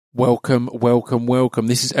Welcome.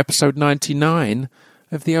 This is episode 99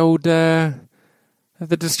 of the old, of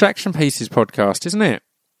the Distraction Pieces podcast, isn't it?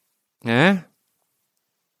 Yeah?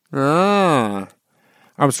 I'm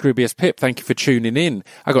Scroobius Pip. Thank you for tuning in.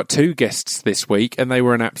 I got two guests this week, and they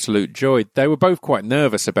were an absolute joy. They were both quite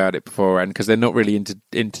nervous about it beforehand because they're not really into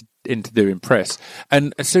doing press.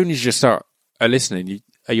 And as soon as you start listening,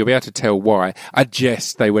 you'll be able to tell why. I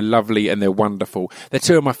jest. They were lovely and they're wonderful. They're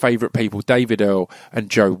two of my favourite people, David Earl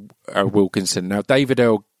and Joe Wilkinson. Now, David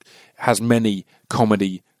Earl has many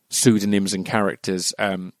comedy pseudonyms and characters.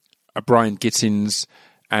 Brian Gittins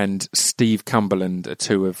and Steve Cumberland are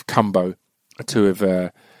two of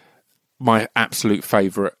my absolute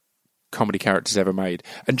favourite comedy characters ever made.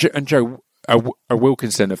 And Joe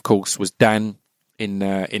Wilkinson, of course, was Dan in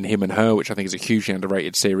Him and Her, which I think is a hugely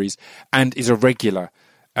underrated series, and is a regular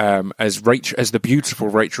as the beautiful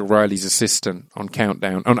Rachel Riley's assistant on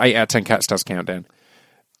Countdown, on 8 out of 10 Cat Stars Countdown.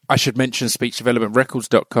 I should mention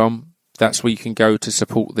speechdevelopmentrecords.com. That's where you can go to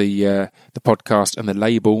support the podcast and the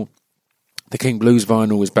label. The King Blues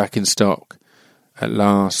vinyl is back in stock at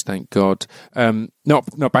last, thank God.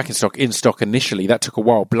 Not back in stock initially. That took a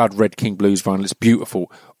while. Blood Red King Blues vinyl. It's beautiful.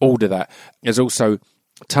 Order that. There's also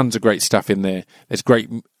tons of great stuff in there. There's great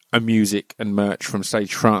music and merch from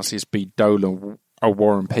Sage Francis B. Dolan,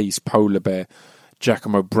 War and Peace, Polar Bear,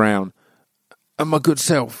 Giacomo Brown, and my good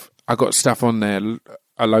self. I got stuff on there,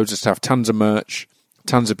 loads of stuff, tons of merch,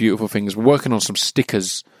 tons of beautiful things. We're working on some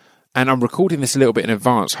stickers, and I'm recording this a little bit in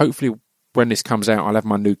advance. Hopefully, when this comes out, I'll have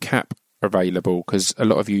my new cap available, because a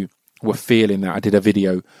lot of you were feeling that. I did a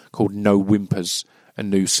video called No Whimpers, a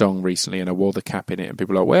new song recently, and I wore the cap in it, and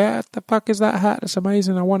people are like, where the fuck is that hat? That's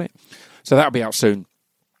amazing, I want it. So that'll be out soon.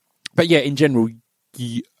 But yeah, in general,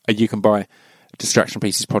 you can buy Distraction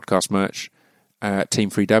Pieces podcast merch. Team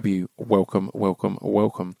 3W,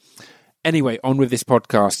 welcome. Anyway, on with this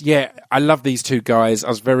podcast. Yeah, I love these two guys. I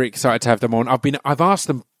was very excited to have them on. I've asked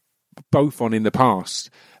them both on in the past,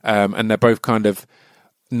 and they're both kind of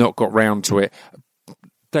not got round to it.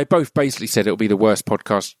 They both basically said it'll be the worst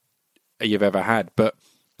podcast you've ever had, but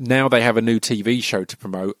now they have a new TV show to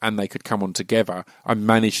promote and they could come on together. I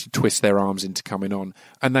managed to twist their arms into coming on,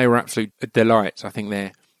 and they were absolute delights. I think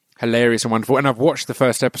they're hilarious and wonderful. And I've watched the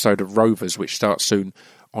first episode of Rovers, which starts soon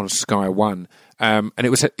on Sky One, and it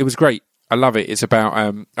was great. I love it. It's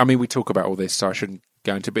about we talk about all this, so I shouldn't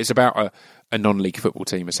go into it, but it's about a non-league football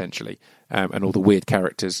team essentially, and all the weird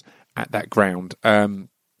characters at that ground.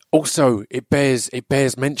 Also, it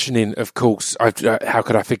bears mentioning, of course, how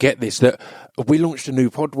could I forget this, that we launched a new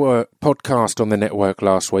podcast on the network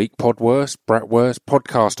last week,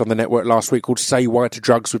 podcast on the network last week called Say Why to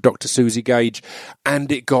Drugs with Dr. Susie Gage,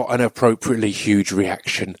 and it got an appropriately huge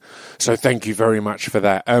reaction. So thank you very much for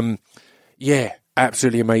that. Yeah,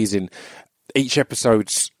 absolutely amazing. Each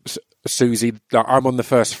episode, Susie, I'm on the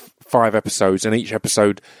first 5 episodes, and each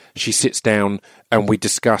episode she sits down and we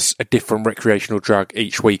discuss a different recreational drug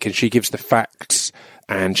each week, and she gives the facts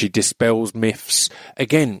and she dispels myths.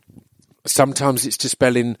 Again, sometimes it's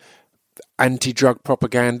dispelling anti-drug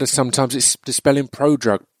propaganda, sometimes it's dispelling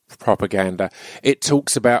pro-drug propaganda. It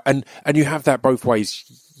talks about, and you have that both ways.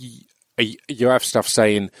 You have stuff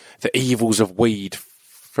saying the evils of weed,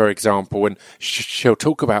 for example, and she'll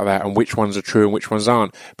talk about that and which ones are true and which ones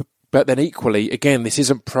aren't. But then equally, again, this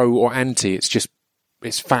isn't pro or anti,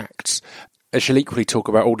 it's facts. And she'll equally talk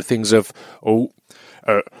about all the things of,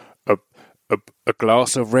 a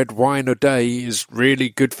glass of red wine a day is really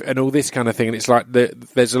good, and all this kind of thing. And it's like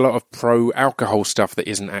there's a lot of pro-alcohol stuff that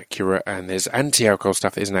isn't accurate, and there's anti-alcohol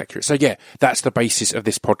stuff that isn't accurate. So yeah, that's the basis of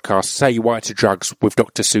this podcast, Say Why to Drugs with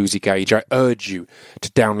Dr. Susie Gage. I urge you to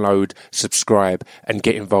download, subscribe, and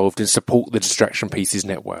get involved and support the Distraction Pieces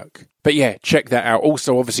Network. But yeah, check that out.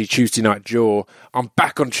 Also, obviously, Tuesday Night Jaw. I'm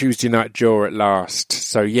back on Tuesday Night Jaw at last.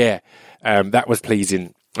 So yeah, that was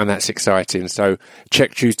pleasing. And that's exciting. So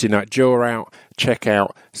check Tuesday Night Jaw out. Check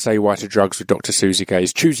out Say Why to Drugs with Dr. Susie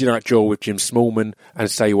Gage. Tuesday Night Jaw with Jim Smallman, and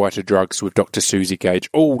Say Why to Drugs with Dr. Susie Gage,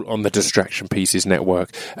 all on the Distraction Pieces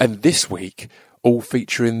Network. And this week, all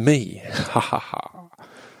featuring me. Ha ha ha.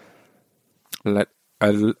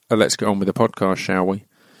 Let's get on with the podcast, shall we?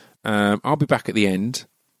 I'll be back at the end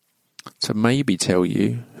to maybe tell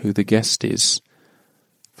you who the guest is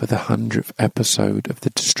for the 100th episode of the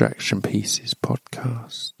Distraction Pieces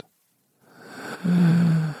podcast.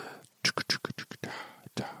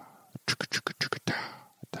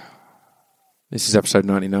 This is episode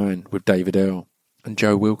 99 with David Earl and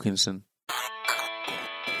Joe Wilkinson.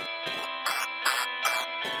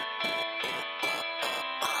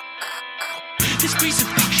 This piece of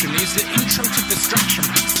fiction is the intro to distraction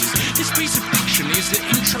pieces. This piece of fiction is the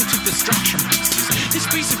intro to distraction pieces. This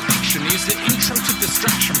piece of fiction is the intro to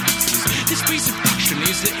distraction pieces. This piece of fiction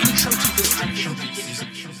is the intro to distraction pieces.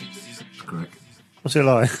 Correct. What's it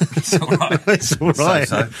like? It's all right. It's all right.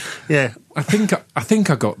 So. Yeah. I think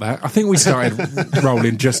I got that. I think we started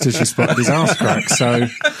rolling just as you spotted his arse crack. So,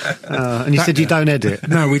 And you said you don't edit.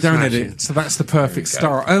 no, we don't Smash edit. it. So that's the perfect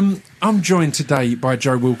start. I'm joined today by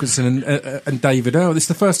Joe Wilkinson and David Earl. This is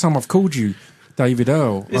the first time I've called you David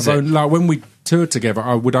Earl. Is it? Like when we toured together,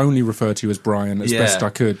 I would only refer to you as Brian as best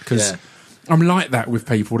I could because I'm like that with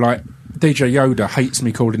people. Like DJ Yoda hates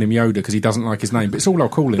me calling him Yoda because he doesn't like his name, but it's all I'll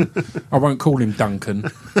call him. I won't call him Duncan.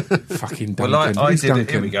 Fucking Duncan. Well, I Who's did it.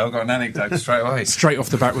 Duncan? Here we go. I've got an anecdote straight away. Straight off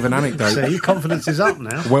the bat with an anecdote. So your confidence is up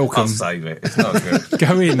now. Welcome. I'll save it. It's not good.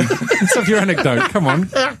 Go in. Let's have your anecdote. Come on.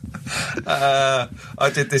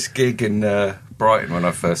 I did this gig in Brighton when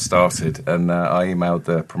I first started, and I emailed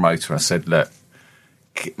the promoter. I said, look,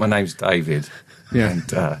 my name's David. Yeah. And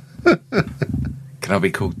can I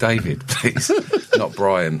be called David, please? Not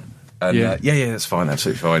Brian. And Yeah. yeah, that's fine,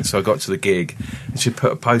 absolutely fine. So I got to the gig, and she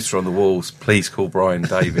put a poster on the walls, please call Brian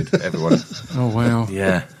David, everyone. Oh, wow.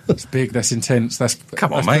 Yeah. That's big. That's intense. That's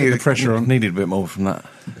Come on, that's putting mate. the pressure on. Needed a bit more from that.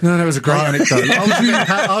 No, that was a great anecdote.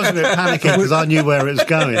 I was a bit panicking because I knew where it was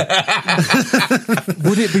going.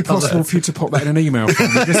 Would it be possible for you to pop that in an email for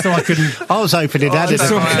me, just so I can, I was hoping it added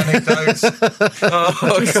just it. My anecdotes.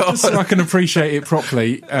 Oh, just God. so I can appreciate it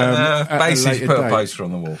properly? At a Basically, later put a date. poster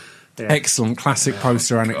on the wall. Excellent, classic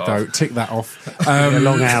poster anecdote. Tick that off. A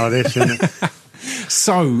long hour, this, isn't it?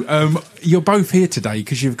 So, you're both here today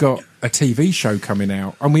because you've got a TV show coming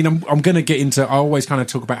out. I mean, I'm going to get into. I always kind of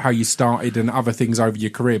talk about how you started and other things over your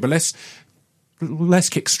career, but let's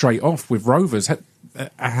kick straight off with Rovers.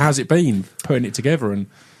 How's it been putting it together, and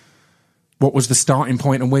what was the starting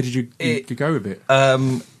point, and where did you go with it?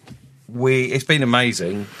 It's been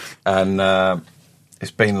amazing, and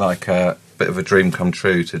it's been like a bit of a dream come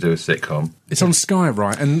true to do a sitcom. It's on Sky,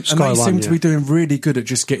 right? And Sky they One, seem to be doing really good at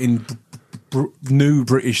just getting new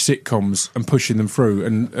British sitcoms and pushing them through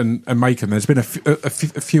and making them. There's been a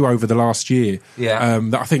few over the last year. Yeah.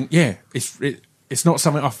 That I think, it's not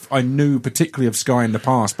something I knew particularly of Sky in the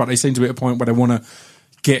past, but they seem to be at a point where they want to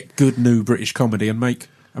get good new British comedy and make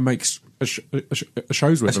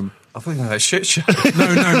shows with them. I thought you were a shit show.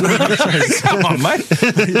 No, not shows. Come on, mate.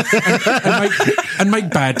 and make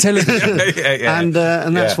bad television. yeah. And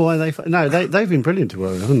that's why they've been brilliant to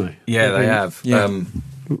work with, haven't they? Yeah, They've they been have. Yeah.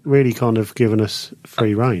 really kind of given us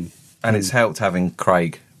free rein. And it's helped having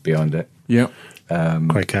Craig behind it. Yeah.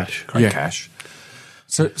 Craig Cash. Craig Cash.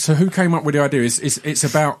 So who came up with the idea? It's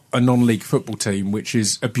about a non-league football team, which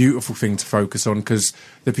is a beautiful thing to focus on because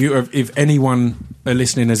the beauty of, if anyone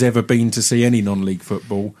listening has ever been to see any non-league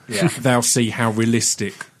football, they'll see how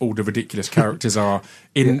realistic all the ridiculous characters are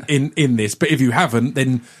in this. But if you haven't,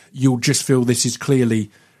 then you'll just feel this is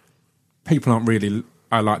clearly people aren't really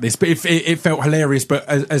like this. But it felt hilarious. But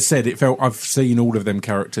as said, it felt I've seen all of them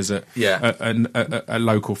characters at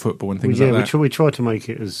local football and things like that. We tried to make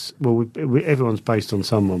it as well. Everyone's based on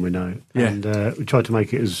someone we know, and we tried to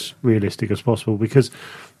make it as realistic as possible because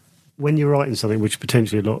when you're writing something which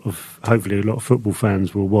potentially hopefully a lot of football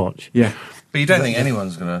fans will watch. Yeah, But you don't think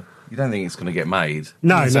anyone's gonna? You don't think it's gonna get made?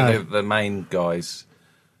 No, so no. The main guy's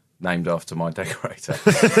named after my decorator.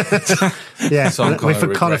 Yeah, So I'm kind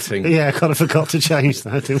of kind of forgot to change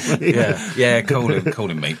that, didn't we? yeah. Call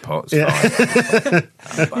him meat pots. Yeah.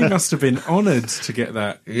 Fine. he must have been honoured to get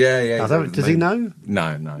that. Yeah. Does he know?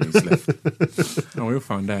 No, he's left. Oh, we'll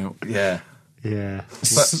find out. Yeah. Yeah.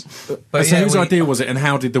 So yeah, whose idea was it, and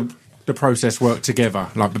how did the process work together,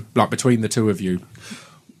 like between the two of you?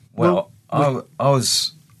 Well, I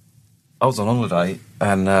was on holiday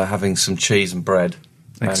and having some cheese and bread.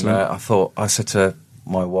 Excellent. And I said to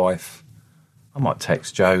my wife, I might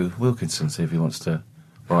text Joe Wilkinson, see if he wants to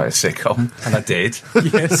write a sitcom. And I did.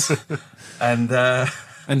 Yes,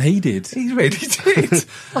 and he did. He really did.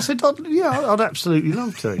 I said, I'd absolutely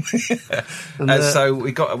love to. And so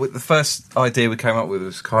we got the first idea we came up with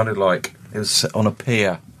was kind of like it was on a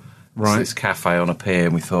pier. Right. This cafe on a pier,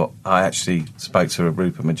 and we thought, I actually spoke to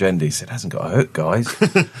Rupert Magendie. He said, it hasn't got a hook, guys.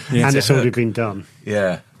 And it's already been done.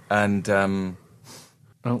 Yeah. And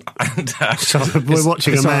Oh. So we're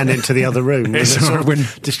watching a man into the other room. It's Sort all of right when-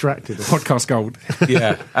 distracted us. Podcast gold.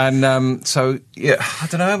 yeah. And so, yeah, I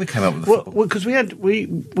don't know how we came up with the football. Well, because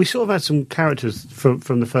we sort of had some characters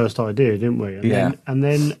from the first idea, didn't we? And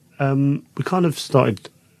then we kind of started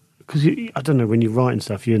because I don't know, when you're writing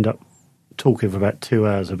stuff, you end up talking for about 2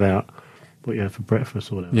 hours about what you had for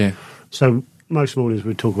breakfast or whatever. Yeah. So most mornings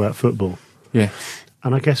we'd talk about football, Yeah.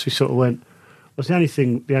 and I guess we sort of went, What's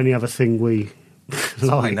the only other thing we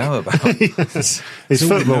like? I know about. It's all we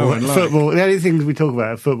know football. and like. Football. The only things we talk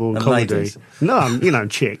about are football and comedy. ladies. No,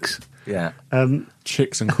 chicks. Yeah.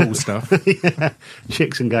 Chicks and cool stuff. Yeah,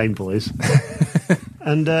 chicks and Game Boys.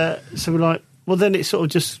 And so we're like, well, then it's sort of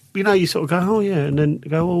just, you sort of go, oh, yeah, and then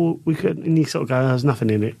go, oh, we could, and you sort of go, there's nothing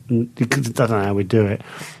in it, and you don't know how we do it.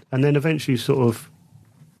 And then eventually sort of,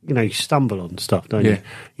 you stumble on stuff, don't Yeah.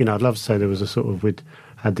 you? I'd love to say there was a sort of, we'd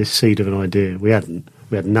had this seed of an idea. We hadn't.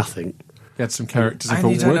 We had nothing. You had some characters and And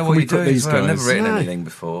thought, you don't where know can what we you're put doing. these I've guys? never written No. anything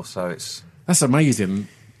before, so it's... That's amazing.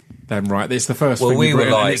 Then right, it's the first Well, thing we you've were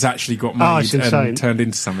written, and like- it's actually got Oh, it's made insane. and turned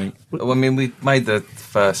into something. I mean, we made the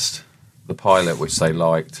pilot, which they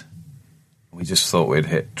liked. We just thought we'd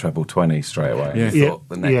hit treble 20 straight away. Yeah. We Yeah. thought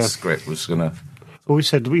the next Yeah. script was going to... Well, we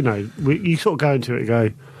said, you sort of go into it and go,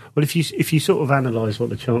 well, if you sort of analyse what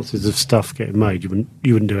the chances of stuff getting made, you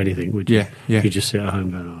wouldn't do anything, would you? Yeah, yeah. You just sit at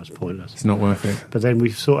home going, it's pointless. It's not worth it. But then we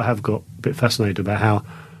sort of have got a bit fascinated about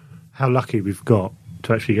how lucky we've got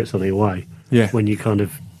to actually get something away. Yeah. When you kind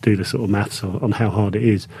of do the sort of maths on how hard it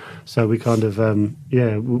is. So we kind of,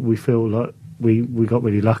 we feel like we got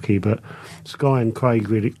really lucky. But Sky and Craig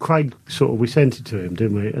sort of, we sent it to him,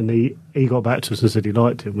 didn't we? And he got back to us and said he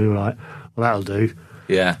liked it. And we were like, well, that'll do.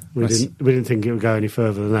 Yeah. We didn't think it would go any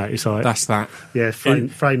further than that. It's like, That's that. yeah, frame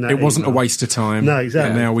that. It wasn't a email. waste of time. No, exactly.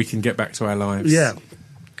 And now we can get back to our lives. Yeah.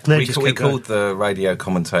 They We just called kept going. the radio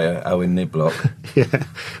commentator Owen Niblock, Yeah,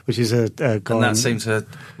 which is a guy. and that seemed to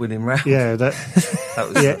win him round. Yeah, that. That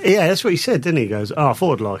was, Yeah, that's what he said, didn't he? He goes, I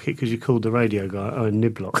thought I'd like it because you called the radio guy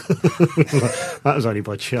Niblock. That was only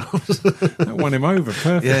by chance. That won him over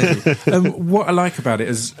perfectly. What I like about it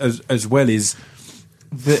as well is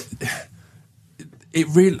that it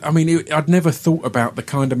really. I mean, I'd never thought about the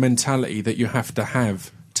kind of mentality that you have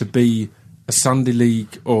to be a Sunday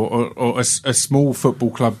league or a small football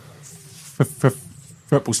club for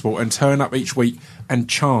football sport and turn up each week and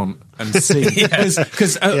chant and sing.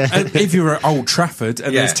 Because if you're at Old Trafford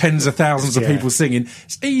and there's tens of thousands of people singing,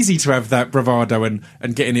 it's easy to have that bravado and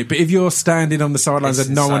get in it. But if you're standing on the sidelines It's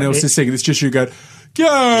and no one insane. else is singing, it's just you going,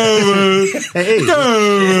 go! It is.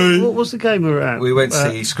 Go! What was the game we were at? we went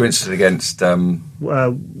to see Scrinston against...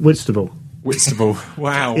 Whitstable. Whitstable.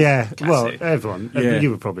 Wow. Yeah, Classic. well, everyone. Yeah. You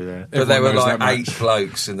were probably there. but there were Everyone knows like that 8 much.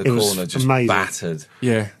 blokes in the It was corner just amazing. battered.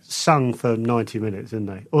 Yeah. Sung for 90 minutes, didn't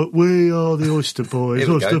they? Oh, we are the Oyster Boys,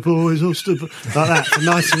 Here we go. Oyster Boys, Oyster Boys. Like that for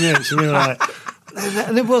 90 minutes. And we were like...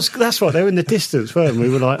 And that's right, they were in the distance, weren't we?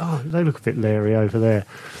 We were like, oh, they look a bit leery over there.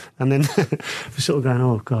 And then we're sort of going,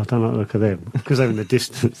 oh, God, I don't like the look of them, because they're in the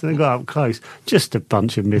distance. And they got up close, just a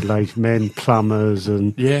bunch of middle-aged men, plumbers,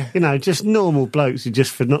 and, just normal blokes who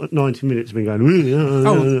just for 90 minutes have been going,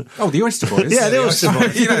 The Oyster Boys. Yeah, the Oyster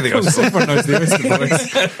Boys. You know the Oyster Everyone knows the Oyster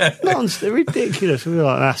Boys. Nonsense, they're ridiculous. We were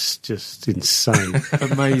like, that's just insane.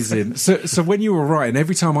 Amazing. So when you were writing,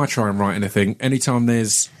 every time I try and write anything, anytime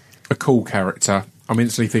there's a cool character, I'm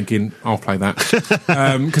instantly thinking, I'll play that.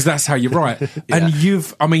 Because that's how you write.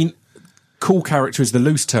 And cool character is the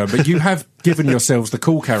loose term, but you have given yourselves the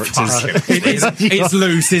cool characters. It's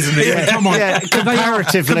loose, isn't it? Yeah. Come on. Yeah,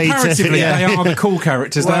 comparatively, they are the cool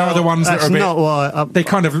characters. They are the ones that that's are a bit... not why... They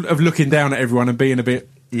kind of looking down at everyone and being a bit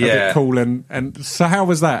cool. And so how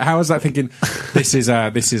was that? How was that thinking, this is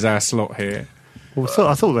our slot here? Well,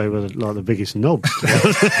 I thought they were like the biggest knobs.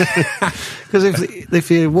 Because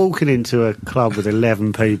if you're walking into a club with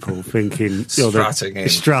 11 people thinking strutting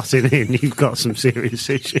in, you've got some serious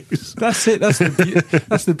issues. That's it. That's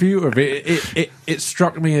the beauty of it. It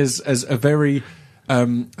struck me as a very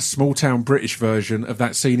small town British version of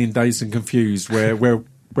that scene in Dazed and Confused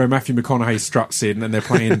where Matthew McConaughey struts in and they're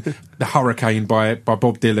playing The Hurricane by Bob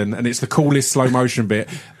Dylan, and it's the coolest slow motion bit,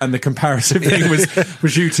 and the comparative thing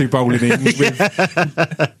was you two bowling in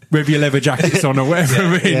with your leather jackets on or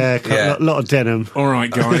whatever. A lot of denim. All right,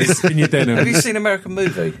 guys, in your denim. Have you seen American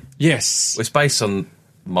Movie? Yes. It's based on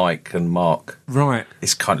Mike and Mark. Right.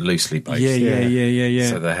 It's kind of loosely based. Yeah.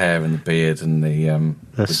 So the hair and the beard and the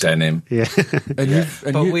denim. Yeah.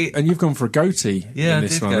 And you've gone for a goatee in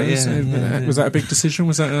this one. Was that a big decision?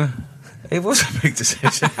 Was that a... It was a big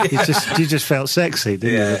decision. You just felt sexy,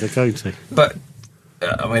 didn't you, with the goatee? But,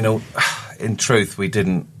 in truth, we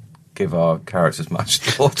didn't give our characters much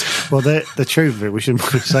thought. Well, the truth of it, we shouldn't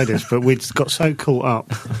say this, but we'd got so caught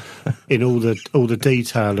up in all the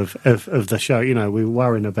detail of the show. We were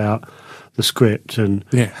worrying about the script and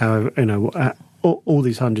how all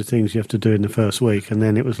these 100 things you have to do in the first week, and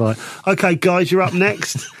then it was like, okay, guys, you're up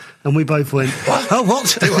next. And we both went, oh,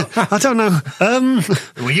 what? I don't know.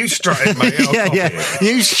 Well, you strut, mate. Yeah.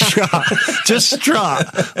 You strut. Just strut.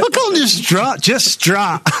 I can't just strut. Just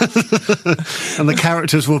strut. And the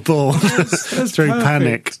characters were born through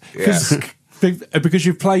panic. Yeah. Because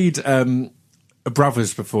you've played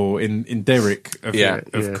brothers before in Derek,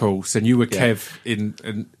 of course, and you were Kev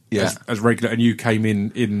as regular, and you came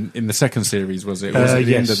in the second series, was it? Was it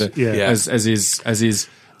the end of the as is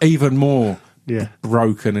even more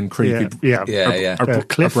broken and creepy?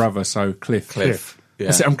 Cliff. A brother, so Cliff.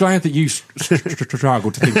 Yeah. I'm glad that you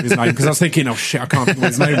struggled to think of his name, because I was thinking, oh shit, I can't think of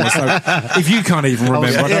his name. So if you can't even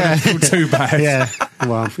remember, I don't feel too bad. Yeah.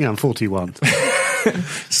 Well, I'm 41.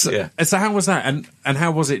 So how was that, and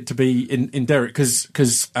how was it to be in Derek?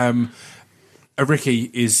 Because Ricky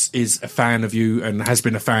is a fan of you and has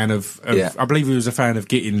been a fan of I believe he was a fan of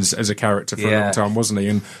Gittins as a character for a long time, wasn't he?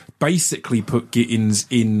 And basically put Gittins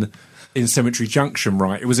in Cemetery Junction,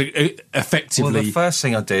 right? It was effectively... Well, the first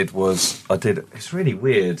thing I did, it's really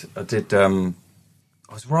weird, I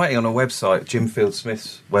was writing on a website, Jim Field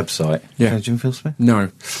Smith's website. Yeah. You know Jim Field Smith?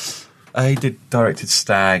 No. He directed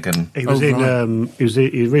Stag, and he was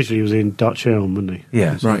he originally was in Dutch Elm, wasn't he?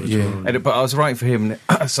 Yeah, right. Yeah, but I was writing for him,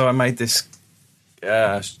 so I made this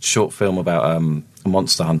short film about a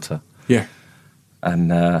monster hunter. Yeah,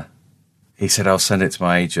 and he said I'll send it to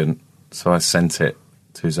my agent, so I sent it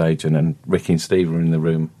to his agent, and Ricky and Steve were in the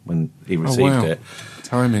room when he received it.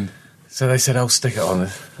 Timing. So they said I'll stick it on,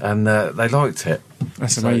 and they liked it.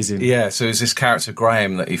 That's amazing. Yeah, so it was this character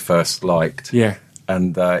Graham that he first liked. Yeah.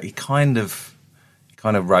 And he kind of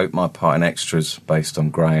wrote my part in extras based on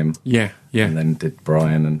Graham. Yeah. And then did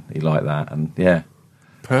Brian, and he liked that, and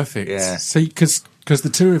perfect. Yeah. See, because the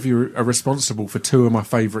two of you are responsible for two of my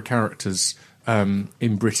favourite characters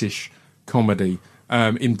in British comedy,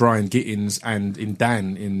 in Brian Gittins and in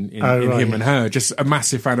Dan in Him and Her. Just a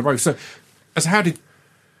massive fan of both. So how did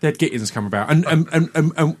Dead Gittins come about? And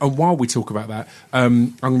while we talk about that,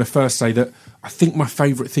 I'm going to first say that I think my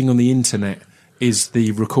favourite thing on the internet is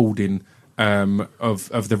the recording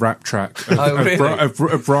of the rap track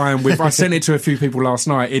of Brian. I sent it to a few people last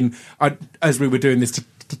night. As we were doing this,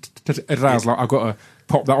 I was like, I've got to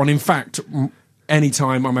pop that on. In fact,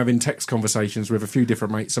 anytime I'm having text conversations with a few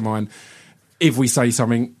different mates of mine, if we say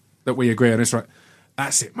something that we agree on, it's like,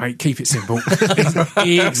 that's it, mate. Keep it simple.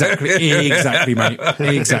 Exactly, mate.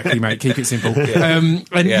 Exactly, mate. Keep it simple.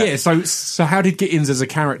 So how did Gittins as a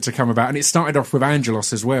character come about? And it started off with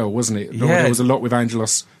Angelos as well, wasn't it? Yeah. There was a lot with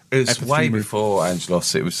Angelos. It was way before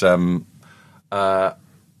Angelos. It was I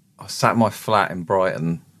sat in my flat in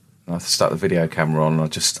Brighton, and I stuck the video camera on, and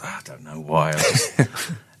I don't know why.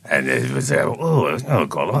 And it was oh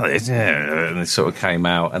god, like this, and it sort of came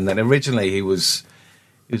out. And then originally he was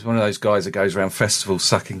one of those guys that goes around festivals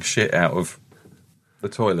sucking shit out of the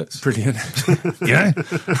toilets. Brilliant. Yeah.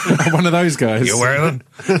 One of those guys. You're wearing them.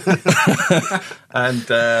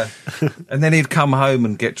 And then he'd come home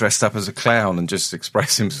and get dressed up as a clown and just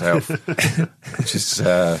express himself, which is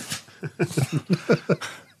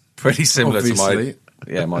pretty similar Obviously.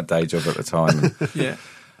 to my day job at the time. Yeah.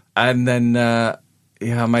 And then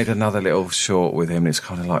I made another little short with him. It's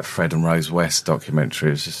kind of like Fred and Rose West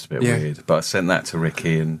documentary. It's just a bit weird. But I sent that to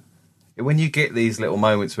Ricky, and when you get these little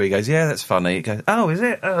moments where he goes, yeah, that's funny, he goes, oh, is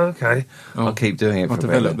it? Oh, okay. I'll keep doing it for I'll a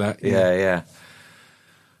develop bit. that. Yeah.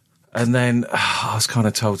 And then I was kind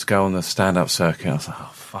of told to go on the stand-up circuit. I was like,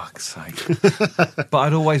 oh, fuck's sake. But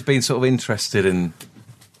I'd always been sort of interested in,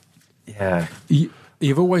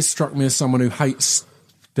 You've always struck me as someone who hates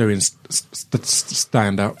doing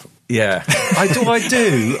stand-up. Yeah, I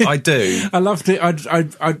do. I loved it.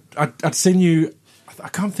 I'd seen you. I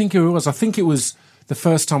can't think who it was. I think it was the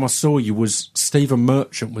first time I saw you was Stephen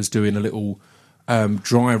Merchant was doing a little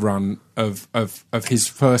dry run of his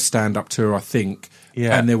first stand-up tour, I think.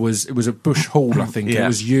 Yeah. And it was at Bush Hall, I think. Yeah. It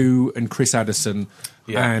was you and Chris Addison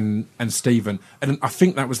and Stephen. And I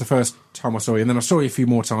think that was the first time I saw you. And then I saw you a few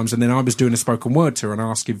more times. And then I was doing a spoken word tour and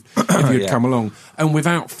asked if you'd come along. And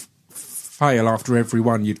without fail, after every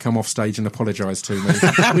one, you'd come off stage and apologise to me,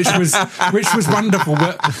 which was wonderful.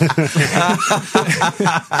 But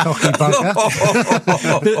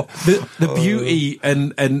the beauty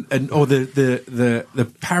and or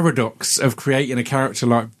the paradox of creating a character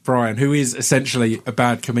like Brian, who is essentially a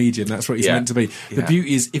bad comedian, that's what he's meant to be. The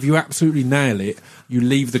beauty is, if you absolutely nail it, you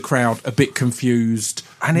leave the crowd a bit confused,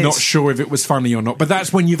 and not sure if it was funny or not. But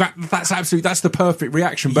that's when that's the perfect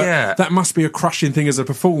reaction. But that must be a crushing thing as a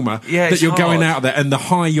performer, that you're going out there and the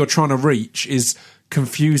high you're trying to reach is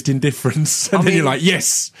confused indifference, and then you're like,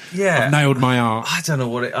 yes, I've nailed my art. I don't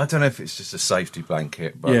know I don't know if it's just a safety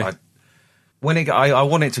blanket, but Yeah. I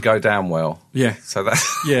want it to go down well. Yeah. So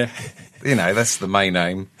that's Yeah. that's the main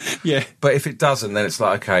aim. Yeah. But if it doesn't, then it's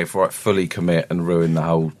like, okay, if I fully commit and ruin the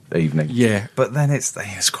whole evening. Yeah. But then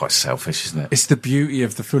it's quite selfish, isn't it? It's the beauty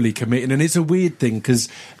of the fully committing, and it's a weird thing because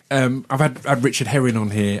I've had Richard Herring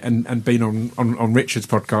on here and been on Richard's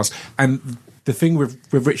podcast, and the thing with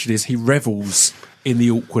Richard is he revels in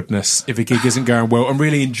the awkwardness if a gig isn't going well and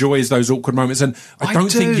really enjoys those awkward moments, and I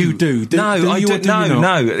don't think you do. No, I you, don't. do you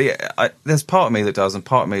not? No. There's part of me that does, and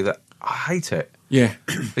part of me that I hate it. Yeah.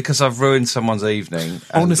 Because I've ruined someone's evening.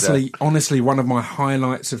 And, Honestly, one of my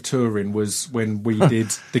highlights of touring was when we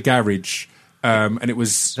did the Garage, and it was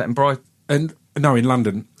is that in Brighton? and no, in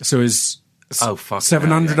London. So it was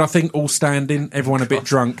 700, I think, all standing, everyone a bit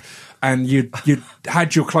drunk. And you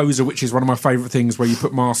had your closer, which is one of my favourite things, where you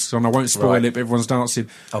put masks on. I won't spoil it, but everyone's dancing.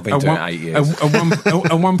 I've been doing it 8 years.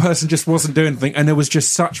 And one person just wasn't doing anything, and there was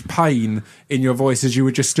just such pain in your voice as you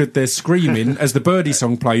were just stood there screaming as the Birdie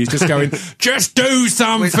song plays, just going, just do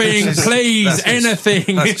something, please,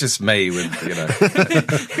 anything. That's just me with,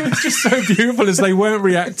 It was just so beautiful as they weren't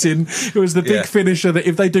reacting. It was the big finisher that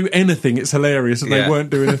if they do anything, it's hilarious, and they weren't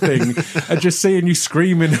doing a thing. And just seeing you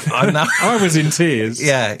screaming, I know. I was in tears.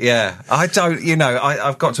 Yeah. I don't,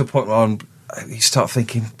 I've got to a point where you start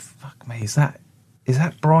thinking, fuck me, is that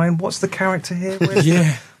Brian? What's the character here?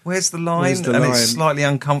 Where's the line? It's slightly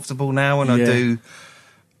uncomfortable now, and I do.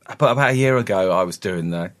 But about a year ago, I was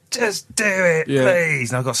doing just do it,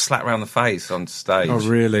 please. And I got slapped around the face on stage. Oh,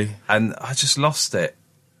 really? And I just lost it.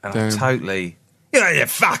 And I totally, you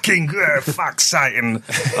fucking, fuck's sake. And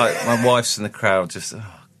like, my wife's in the crowd, just, oh,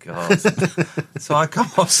 God. So I come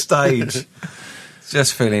off stage.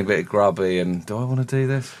 Just feeling a bit grubby, and do I want to do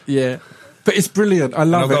this? Yeah, but it's brilliant. I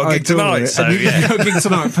love it. I've got a gig tonight, so you've got a gig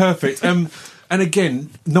tonight, perfect. And again,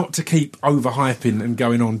 not to keep overhyping and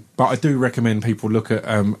going on, but I do recommend people look at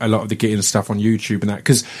a lot of the Getting stuff on YouTube and that,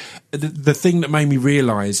 because the thing that made me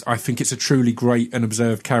realise I think it's a truly great and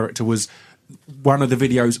observed character was one of the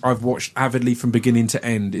videos I've watched avidly from beginning to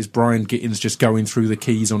end is Brian Gittins just going through the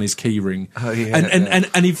keys on his keyring. Oh, yeah,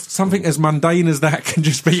 and if something as mundane as that can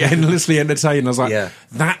just be endlessly entertaining, I was like,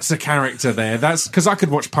 that's a character there. That's because I could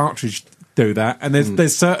watch Partridge do that, and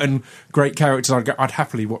there's certain great characters I'd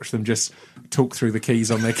happily watch them just talk through the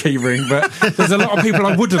keys on their keyring, but there's a lot of people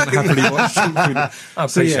I wouldn't happily watch talk through that. I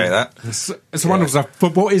appreciate that. It's wonderful stuff.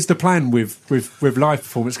 But what is the plan with live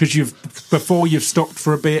performance? Because you've stopped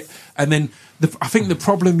for a bit, and then I think the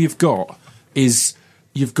problem you've got is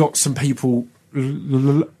you've got some people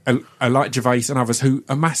like Gervais and others who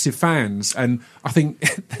are massive fans, and I think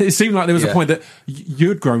it seemed like there was a point that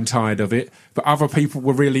you'd grown tired of it, but other people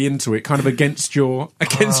were really into it, kind of against your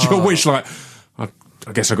wish. Like,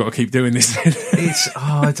 I guess I've got to keep doing this.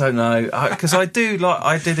 I don't know, because I did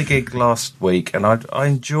a gig last week, and I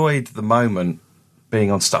enjoyed the moment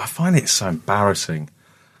being on stage. I find it so embarrassing,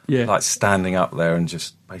 like standing up there and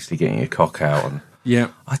just basically getting your cock out and. Yeah,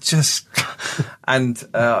 I was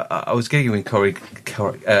gigging with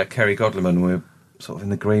Kerry Godleman. We were sort of in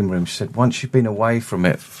the green room. She said, once you've been away from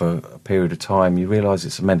it for a period of time, you realise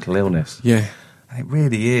it's a mental illness. Yeah. And it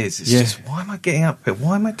really is. It's just, why am I getting up here?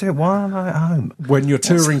 Why am I doing? Why am I at home? When you're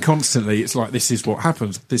touring constantly, it's like, this is what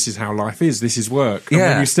happens. This is how life is. This is work. And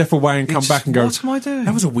when you step away and come back and go, what am I doing?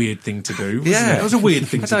 That was a weird thing to do, wasn't it? That was a weird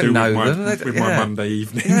thing to do with my Monday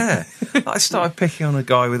evening. Yeah. I started picking on a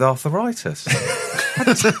guy with arthritis.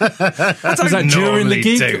 Was that during the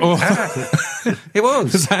gig? Or it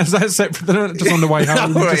was. Was that separate? Just on the way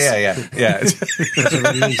home?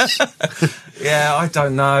 Yeah, I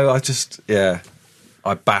don't know. I just,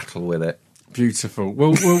 I battle with it. Beautiful.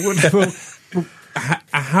 Well,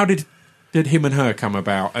 how did Him and Her come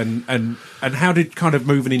about, and how did kind of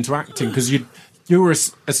moving into acting? Because you were a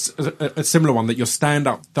similar one, that your stand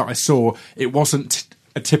up that I saw, it wasn't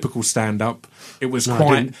a typical stand up. It was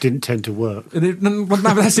quite didn't tend to work.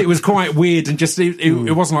 That's it. It was quite weird, and just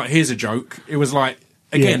it wasn't like, here's a joke. It was like,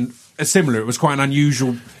 again. Similar. It was quite an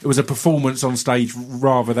unusual. It was a performance on stage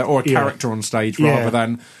rather than, or a character on stage rather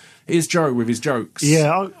tan. Here's Joe with his jokes.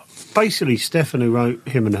 Yeah, basically, Stefan, who wrote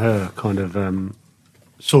Him and Her, kind of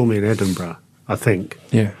saw me in Edinburgh, I think.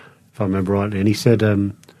 Yeah, if I remember rightly, and he said I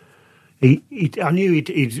knew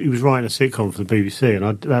he was writing a sitcom for the BBC,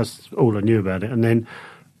 and that's all I knew about it. And then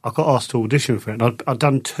I got asked to audition for it. And I'd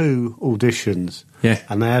done 2 auditions,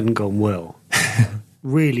 and they hadn't gone well.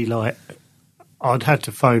 Really, like. I'd had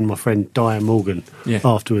to phone my friend Diane Morgan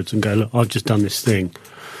afterwards and go, look, I've just done this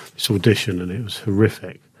audition, and it was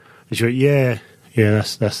horrific. And she went, Yeah,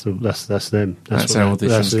 that's them. That's how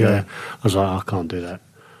auditions go. Yeah. I was like, I can't do that.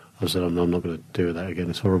 I said, I'm not going to do that again.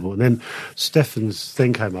 It's horrible. And then Stefan's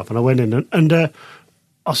thing came up, and I went in, and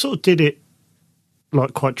I sort of did it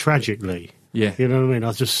like quite tragically. Yeah. You know what I mean?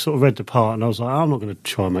 I just sort of read the part, and I was like, I'm not going to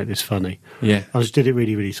try and make this funny. Yeah. I just did it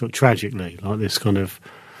really, really sort of tragically, like this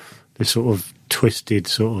sort of twisted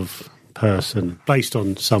sort of person based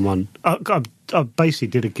on someone. I basically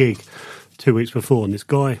did a gig 2 weeks before, and this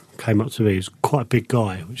guy came up to me. He's quite a big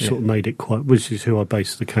guy, which sort of made it which is who I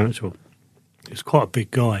based the character on. He's quite a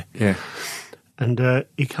big guy. Yeah. And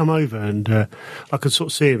he come over, and I could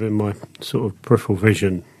sort of see him in my sort of peripheral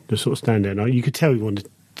vision, just sort of stand there. And you could tell he wanted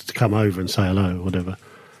to come over and say hello or whatever.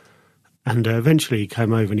 And eventually he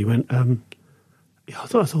came over and he went, I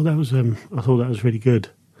thought that was really good.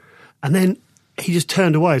 And then he just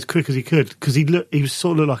turned away as quick as he could, because he was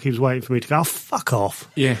sort of looked like he was waiting for me to go, oh, fuck off.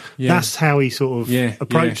 Yeah. That's how he sort of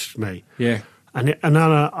approached me. Yeah. And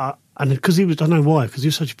because he was, I don't know why, because he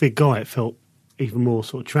was such a big guy, it felt even more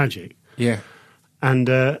sort of tragic. Yeah. And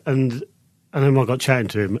then I got chatting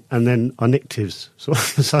to him, and then I nicked his sort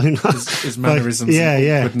of his mannerisms.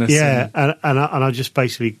 And I just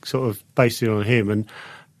basically sort of based it on him,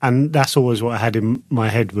 and that's always what I had in my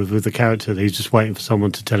head with the character. That he's just waiting for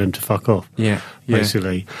someone to tell him to fuck off. Yeah.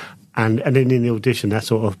 Basically. And then in the audition, that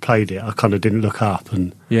sort of played it. I kind of didn't look up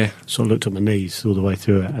and sort of looked at my knees all the way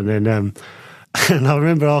through it. And then and I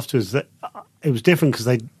remember afterwards that it was different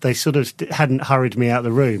because they sort of hadn't hurried me out of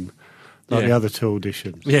the room like the other two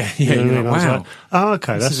auditions. Yeah. You know what I mean? Wow. I was like, oh,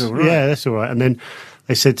 okay, that's all right. Yeah, that's all right. And then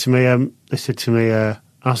they said to me, I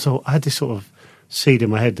thought I had this sort of seed in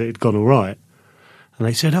my head that it'd gone all right. And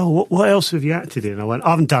they said, oh, what else have you acted in? I went,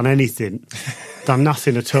 I haven't done anything, done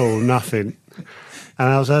nothing at all, nothing. And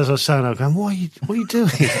as I was saying, I was going, what are you doing?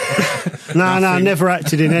 No, I never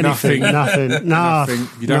acted in anything. Nothing. No, nothing.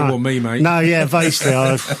 You don't want me, mate. No, yeah, basically,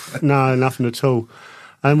 no, nothing at all.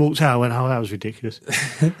 And walked out. I went, oh, that was ridiculous.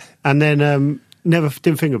 And then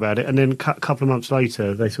didn't think about it. And then a couple of months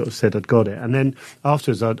later, they sort of said I'd got it. And then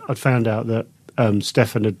afterwards, I'd found out that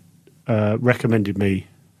Stefan had recommended me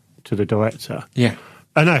to the director. Yeah.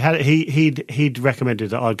 Oh no, he'd recommended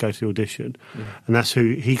that I'd go to the audition, and that's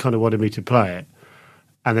who he kind of wanted me to play it.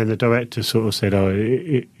 And then the director sort of said, "Oh,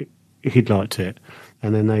 he'd liked it,"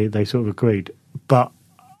 and then they sort of agreed. But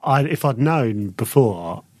if I'd known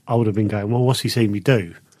before, I would have been going, "Well, what's he seen me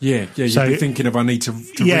do?" Yeah. You'd be thinking of I need to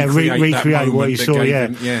recreate what you saw.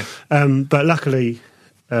 Yeah. But luckily,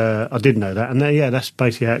 I did know that, and that's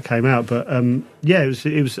basically how it came out. But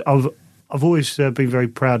it was. I've always been very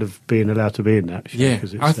proud of being allowed to be in that show. Yeah,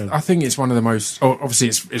 I think it's one of the most. Obviously,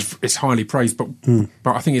 it's highly praised, but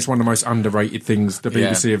I think it's one of the most underrated things the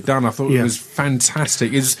BBC have done. I thought it was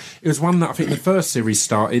fantastic. It was one that I think the first series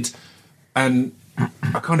started, and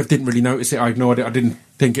I kind of didn't really notice it. I ignored it. I didn't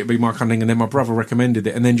think it'd be my kind of thing, and then my brother recommended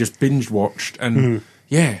it, and then just binge watched, and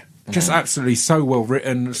just absolutely so well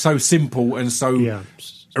written, so simple, and so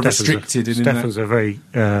restricted. Stefan's a very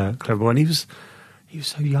clever one. He was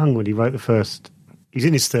so young when he wrote the first. He's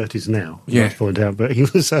in his 30s now. Yeah, to point out, but he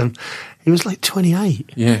was like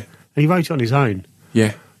 28. Yeah, and he wrote it on his own.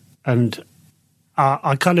 Yeah, and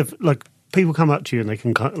I kind of like people come up to you and they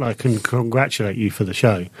can congratulate you for the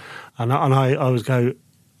show, and I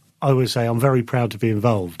always say I'm very proud to be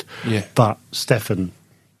involved. Yeah, but Stefan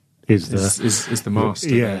is the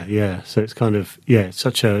master. Yeah. So it's kind of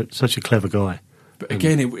such a clever guy. But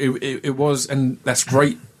again, it was, and that's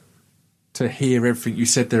great to hear everything you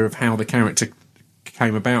said there of how the character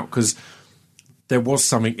came about, because there was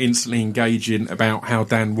something instantly engaging about how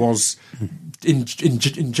Dan was, in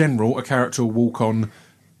general, a character will walk on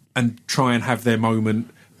and try and have their moment,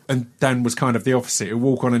 and Dan was kind of the opposite. He'll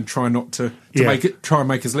walk on and try not to try and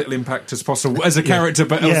make as little impact as possible as a character,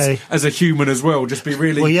 but as a human as well. Just be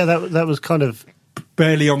really that was kind of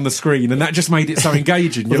barely on the screen, and that just made it so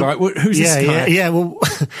engaging. You're like, who's this guy? Yeah. Well,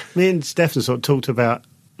 me and Stefan sort of talked about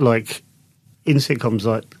like, in sitcoms,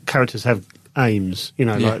 like, characters have aims,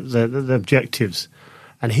 like the objectives,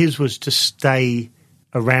 and his was to stay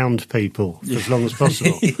around people for as long as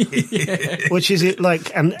possible. Which is it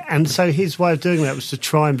like, and so his way of doing that was to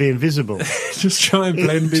try and be invisible. Just try and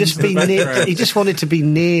blend into the background. He just wanted to be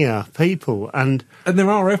near people, and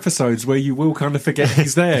there are episodes where you will kind of forget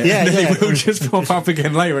he's there. He will just pop up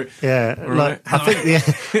again later. Yeah, right.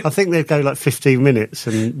 Like I think they'd go like 15 minutes,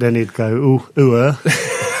 and then he'd go ooh.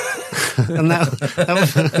 And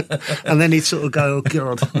and then he'd sort of go, oh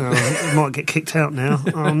God, I might get kicked out now.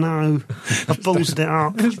 Oh no, I've ballsed it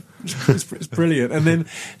up. It's brilliant. And then,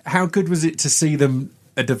 how good was it to see them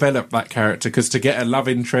develop that character, because to get a love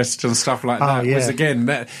interest and stuff like that was, again,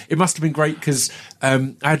 it must have been great, because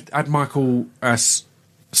I had Michael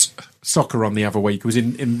Soccer on the other week, who was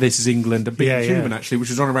in This Is England, and Being Human, actually, which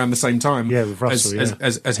was on around the same time with Russell,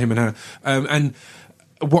 as him and her. And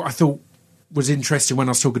what I thought was interesting when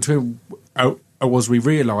I was talking to him was we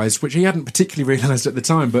realised, which he hadn't particularly realised at the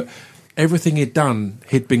time, but everything he'd done,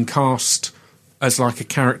 he'd been cast as like a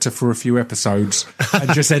character for a few episodes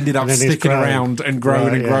and just ended up sticking around and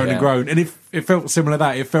grown and grown. And it felt similar to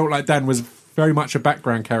that. It felt like Dan was very much a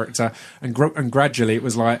background character, and gradually it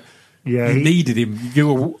was like you needed him.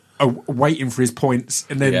 You were waiting for his points,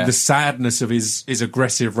 and then the sadness of his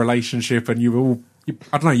aggressive relationship, and you were all,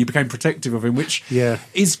 I don't know, you became protective of him, which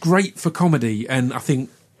is great for comedy. And I think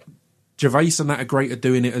Gervais and that are great at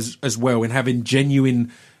doing it as well, in having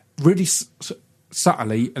genuine, really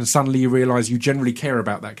subtly, and suddenly you realise you generally care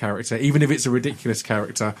about that character, even if it's a ridiculous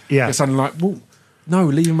character. You're suddenly like, well, no,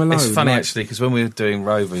 leave him alone. It's funny, actually, because when we were doing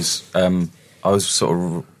Rovers, I was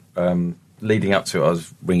sort of leading up to it, I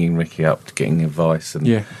was ringing Ricky up, getting advice,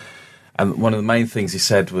 and one of the main things he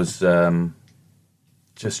said was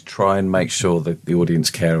just try and make sure that the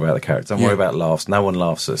audience care about the character. Don't worry about laughs. No one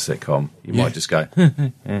laughs at a sitcom. You might just go,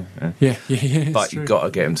 but you've got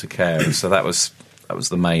to get them to care. So that was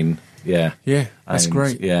the main. That's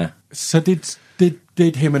great. So did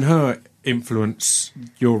him and her influence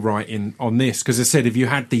your writing on this? Because I said, if you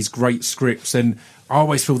had these great scripts, and I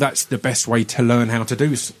always feel that's the best way to learn how to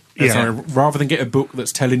do. Rather than get a book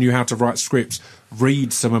that's telling you how to write scripts,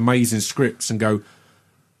 read some amazing scripts and go,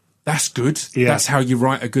 that's good. That's how you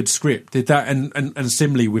write a good script. Did that, and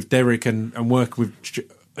similarly with Derek and working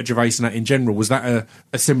with Gervais and that in general, was that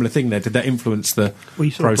a similar thing there? Did that influence the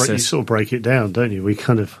process? You sort of break it down, don't you? We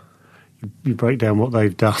kind of, you break down what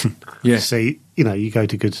they've done. See, you go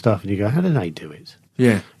to good stuff and you go, how did they do it?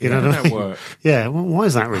 You know, how did that work? Well, why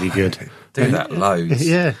is that really good? Do that loads.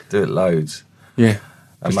 Do it loads.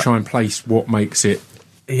 Just try and place what makes it.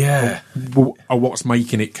 Or what's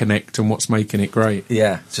making it connect and what's making it great.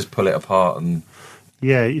 Just pull it apart and.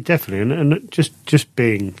 Definitely, and just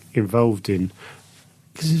being involved in,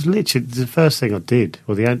 because it's literally the first thing I did,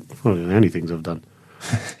 or the only things I've done.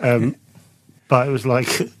 But it was like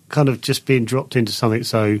kind of just being dropped into something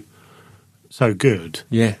so good,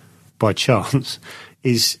 by chance,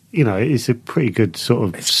 is it's a pretty good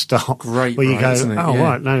sort of start. Great, where you go, isn't it?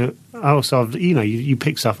 Right, no, so I've, you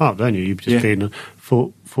pick stuff up, don't you? You've just been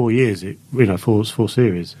 4 years, four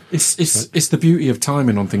series. It's the beauty of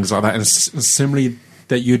timing on things like that, and similarly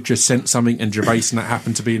that you'd just sent something and Gervais and that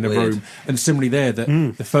happened to be in the room, and similarly there that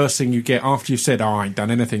the first thing you get after you've said, I ain't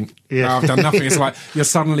done anything, I've done nothing, it's like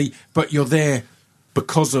but you're there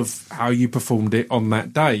because of how you performed it on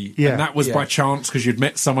that day, and that was by chance because you'd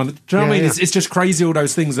met someone. Do you know what I mean? It's just crazy, all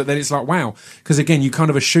those things that then it's like, wow, because again you kind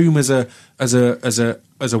of assume as a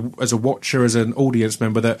watcher, as an audience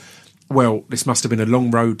member, that, well, this must have been a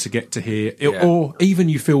long road to get to here, or even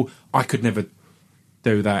you feel, I could never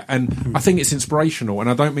do that. And I think it's inspirational, and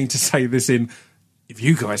I don't mean to say this in, if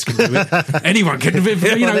you guys can do it, anyone can do it.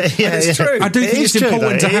 It's true. I do think it's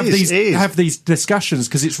important to have these discussions,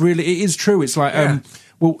 because it is true. It's like,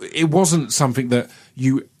 well, it wasn't something that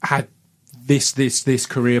you had this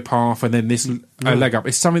career path and then this leg up.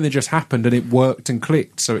 It's something that just happened and it worked and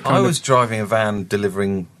clicked. So I was driving a van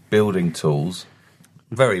delivering building tools.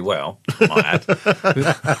 Very well, I might add.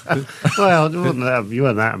 Well, you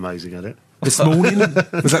weren't that amazing at it. This morning?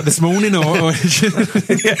 Was that this morning? Or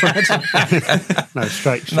No,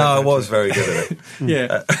 straight. No, I was very good at it.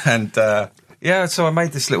 And so I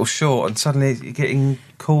made this little short, and suddenly you're getting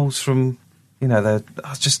calls from, I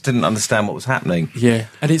just didn't understand what was happening.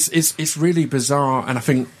 And it's really bizarre, and I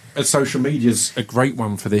think social media's a great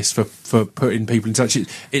one for this, for putting people in touch.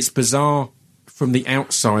 It's bizarre from the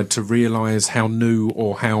outside to realise how new,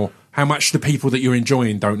 or how much the people that you're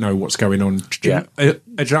enjoying don't know what's going on. Do you know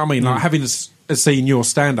what I mean? Like, having seen your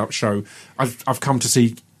stand-up show, I've come to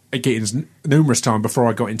see Gittins numerous times before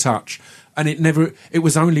I got in touch, and it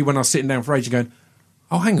was only when I was sitting down for ages going,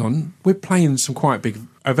 oh, hang on, we're playing some quite big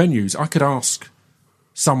venues. I could ask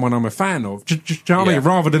someone I'm a fan of. Do you know what I mean?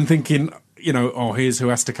 Rather than thinking, here's who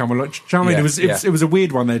has to come along. Do you know what I mean? It was a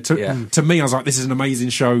weird one there. To me, I was like, this is an amazing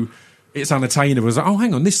show. It's unattainable. I was like, oh,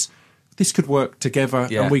 hang on, this could work together,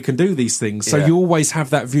 and we can do these things. So you always have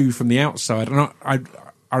that view from the outside. And I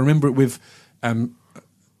remember it with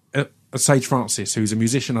Sage Francis, who's a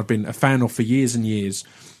musician I've been a fan of for years and years.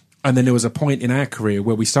 And then there was a point in our career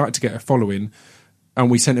where we started to get a following,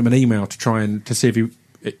 and we sent him an email to see if he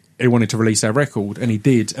wanted to release our record, and he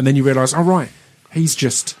did. And then you realise, oh, right, he's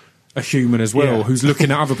just a human as well, who's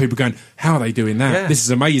looking at other people going, how are they doing that? This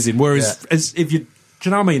is amazing. Whereas as if you Do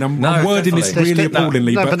you know what I mean? I'm wording this definitely. really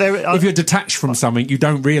appallingly, but if you're detached from something, you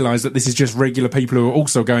don't realise that this is just regular people who are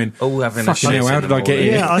also going, having fucking hell, how did I get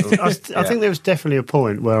here? Yeah, I think there was definitely a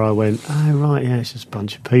point where I went, oh, right, yeah, it's just a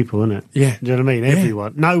bunch of people, isn't it? Yeah. Do you know what I mean?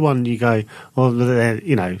 Everyone. No one you go, oh,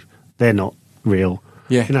 they're not real.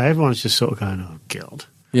 Yeah. Everyone's just sort of going, oh, God.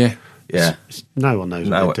 Yeah. Yeah. No one knows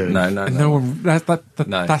what they're doing. No one.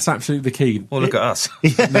 That's absolutely the key. Well, look at us.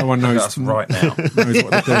 No one knows Look at us right now. knows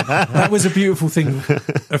what they're doing. That was a beautiful thing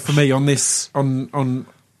for me on this on the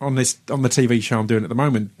TV show I'm doing at the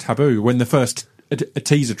moment, Taboo. When the first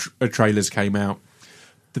teaser trailers came out,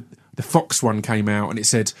 the Fox one came out, and it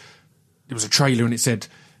said it was a trailer, and it said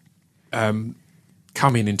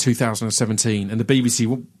coming in 2017, and the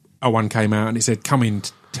BBC one came out, and it said coming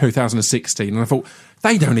 2016, and I thought,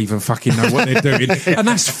 they don't even fucking know what they're doing. And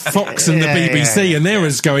that's Fox and the BBC, and they're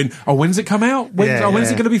just going, oh, when's it come out? When's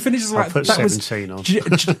it going to be finished? It's I'll put 17 on.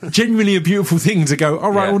 Genuinely a beautiful thing to go,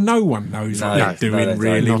 all right, well, no one knows what they're doing,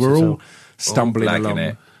 really. We're all stumbling along.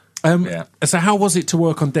 It. So how was it to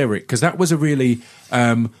work on Derek? Because that was a really...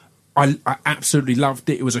 I absolutely loved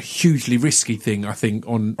it. It was a hugely risky thing, I think,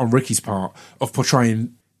 on Ricky's part, of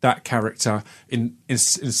portraying that character in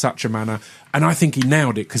such a manner. And I think he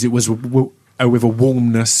nailed it, because it was... with a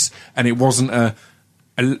warmness, and it wasn't a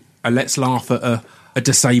let's laugh at a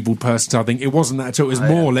disabled person. I think it wasn't that at all. It was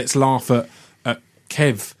more let's laugh at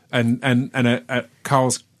Kev and at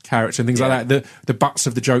Carl's character and things like that. The butts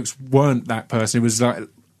of the jokes weren't that person. It was like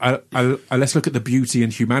let's look at the beauty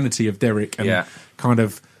and humanity of Derek and kind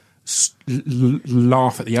of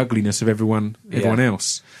laugh at the ugliness of everyone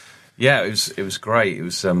else. Yeah, it was great. It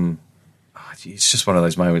was it's just one of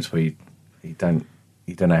those moments where you don't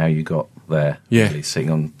know how you got there. Yeah. Really, sitting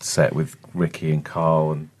on set with Ricky and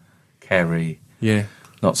Carl and Kerry. Yeah.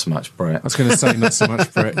 Not so much Brett. I was going to say not so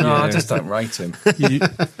much Brett. No, I just don't rate him.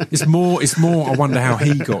 It's more. I wonder how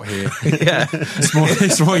he got here. Yeah.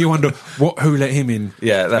 It's more. You wonder who let him in.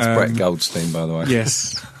 Yeah, that's Brett Goldstein, by the way.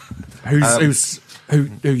 Yes. Who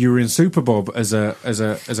you were in Super Bob as a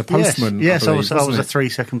postman? Yes, I believe, was a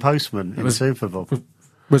 3-second postman in Super Bob.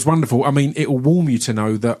 Was wonderful. I mean, it will warm you to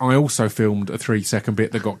know that I also filmed a 3-second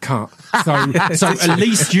bit that got cut. So at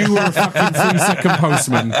least you were a fucking 3-second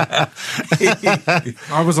postman.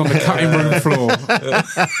 I was on the cutting room floor.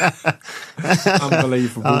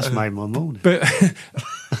 Unbelievable. That's made my morning. But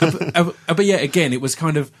yeah, again, it was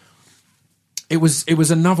kind of. It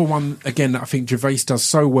was another one again that I think Gervais does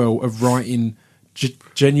so well of writing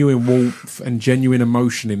genuine warmth and genuine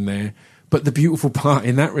emotion in there. But the beautiful part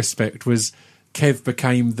in that respect was Kev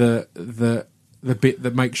became the bit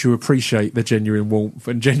that makes you appreciate the genuine warmth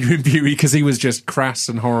and genuine beauty, because he was just crass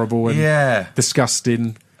and horrible and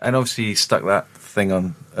disgusting. And obviously he stuck that thing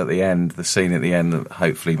on at the end, the scene at the end that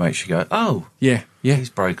hopefully makes you go, oh, yeah, he's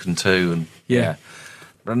broken too. And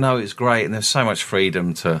but no, it's great, and there's so much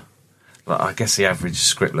freedom to. Like, I guess the average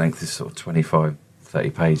script length is sort of 25, 30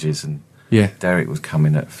 pages, and Derek was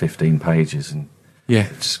coming at 15 pages, and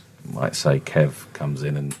just might say Kev comes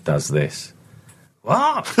in and does this.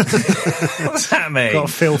 What? What's that mean? Got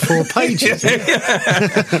to fill 4 pages.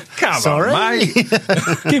 Come on, mate.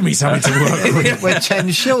 Give me something to work with. We're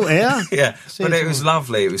 10 short here. Yeah, but it was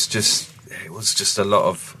lovely. It was just a lot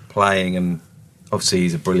of playing, and obviously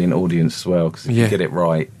he's a brilliant audience as well, because if you get it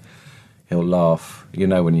right, he'll laugh. You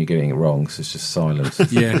know when you're getting it wrong, because it's just silence.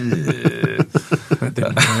 Yeah. That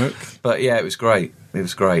didn't work. But yeah, it was great. It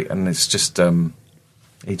was great. And it's just,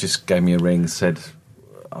 he just gave me a ring and said,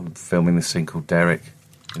 I'm filming this thing called Derek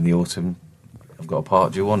in the autumn. I've got a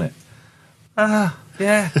part. Do you want it?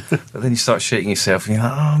 Yeah. But then you start shitting yourself and you're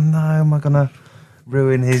like, oh no, am I going to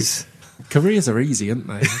ruin his... Careers are easy, aren't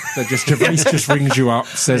they? They're just Gervais just rings you up,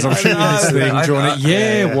 says, I'm shooting this thing, do you want it?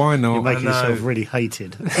 Yeah, why not? You're making yourself really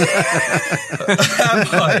hated.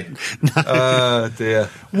 Oh dear.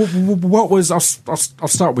 What was, I'll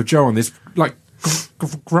start with Joe on this, like,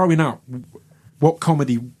 growing up, what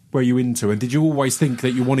comedy were you into, and did you always think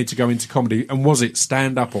that you wanted to go into comedy, and was it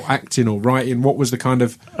stand-up or acting or writing? What was the kind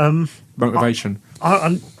of motivation?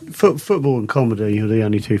 Football and comedy were the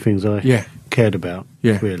only two things I cared about,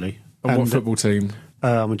 really. And what football team?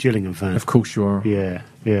 I'm a Gillingham fan. Of course you are. Yeah.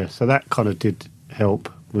 So that kind of did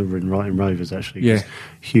help. We were in writing Rovers, actually. Yeah.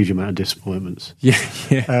 Huge amount of disappointments. Yeah.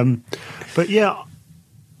 But yeah,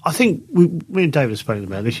 I think me and David have spoken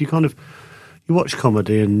about this. You watch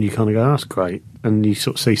comedy and you kind of go, oh, that's great. And you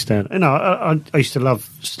sort of see stand-up. You know, I used to love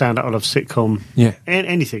stand-up. I love sitcom. Yeah.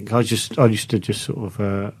 Anything. I used to just sort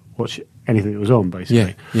of watch anything that was on,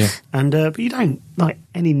 basically. Yeah. And but you don't, like,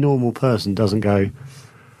 any normal person doesn't go,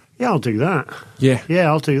 Yeah, I'll do that. Yeah. Yeah,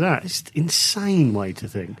 I'll do that. It's an insane way to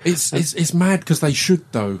think. It's mad because they should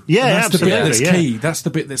though. Yeah, and that's absolutely, the bit that's yeah. key. That's the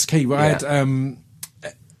bit that's key. I had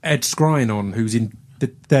Ed Skrein on, who's in the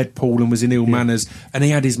Deadpool and was in Ill Manners, and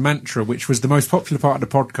he had his mantra, which was the most popular part of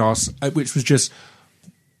the podcast, which was just,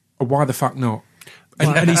 why the fuck not?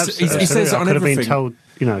 And he says it on I could have everything. been told,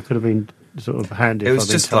 could have been sort of handed. It was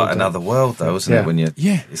just like another world, though, wasn't it? When you,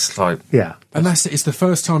 it's like, and it's the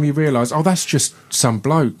first time you realise, oh, that's just some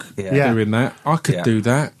bloke doing that. I could do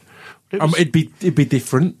that. It'd be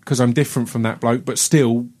different because I'm different from that bloke, but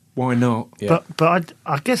still, why not? Yeah. But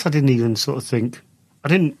I guess I didn't even sort of think. I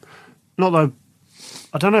don't know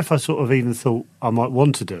if I sort of even thought I might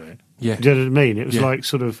want to do it. Yeah. Do you know what I mean? It was like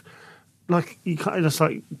sort of like you can't just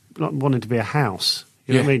like wanting to be a house.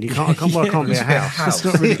 You know what I mean? I can't be a house.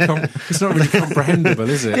 It's not really comprehensible,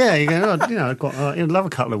 is it? Yeah, you go. I've got. I'd love a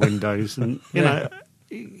couple of windows, and you know.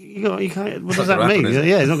 You can't. What does that mean?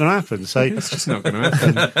 It's not going to happen. So it's just not going to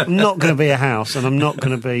happen. I'm not going to be a house, and I'm not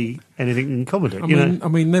going to be anything in comedy. I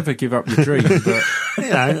mean, never give up your dream. But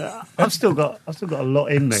I've still got a lot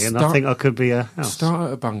in me, and I think I could be a house. Start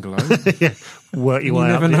at a bungalow. Work your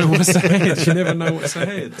way up. You never know what's ahead. You never know what's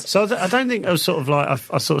ahead. So I don't think I was sort of like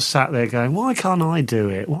I sort of sat there going, why can't I do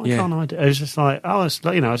it? Why can't I do it? It was just like, I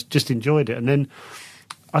just enjoyed it, and then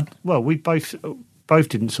we both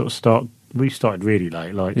didn't sort of start. We started really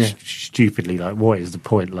late, stupidly, like, what is the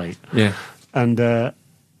point late? Yeah. And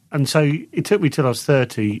so it took me till I was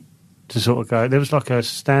 30 to sort of go. There was like a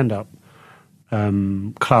stand-up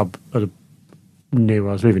club near where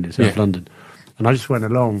I was living in South London. And I just went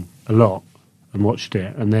along a lot and watched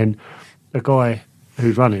it. And then a guy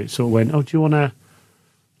who'd run it sort of went, oh, do you want to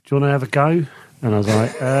have a go? And I was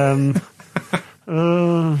like,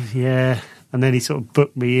 oh, yeah. And then he sort of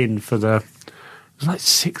booked me in for it was like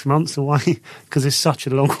 6 months away because it's such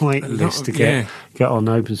a long waiting list to get on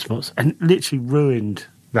open spots, and literally ruined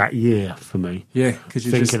that year for me. Yeah, because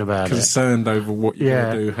you're thinking about concerned over what you're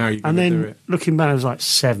going to do, how you're going to do it. And then looking back, there was like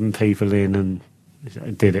 7 people in, and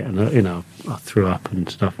I did it, and I threw up and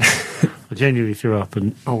stuff. I genuinely threw up,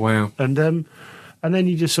 and oh wow, and then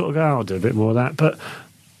you just sort of go, I'll do a bit more of that. But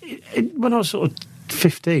when I was sort of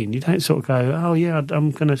 15, you don't sort of go, oh yeah,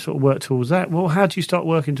 I'm going to sort of work towards that. Well, how do you start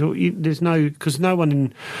working because no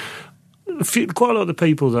one quite a lot of the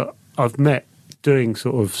people that I've met doing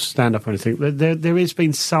sort of stand-up or anything, there has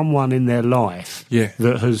been someone in their life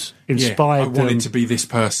that has inspired them. I wanted to be this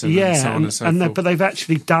person, and so on and so forth. But they've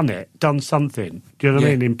actually done something. Do you know what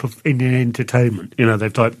I mean? In entertainment,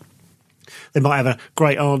 they've they might have a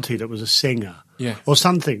great auntie that was a singer, or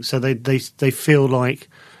something. So they feel like,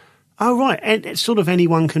 oh right, and sort of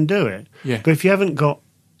anyone can do it. Yeah. But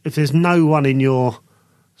if there's no one in your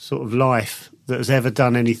sort of life that has ever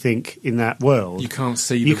done anything in that world, you can't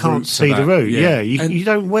see the route. Yeah, you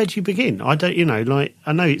don't. Where do you begin? I don't.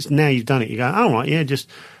 I know it's now you've done it. You go, oh right, just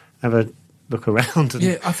have a look around.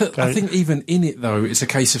 And I think even in it though, it's a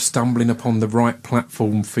case of stumbling upon the right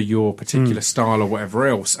platform for your particular style or whatever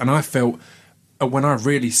else. And I felt when I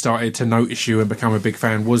really started to notice you and become a big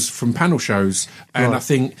fan was from panel shows, and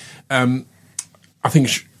right. I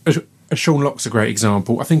think Sean Locke's a great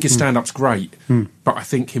example. I think his stand-up's great, but I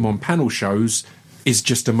think him on panel shows is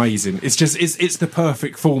just amazing. It's the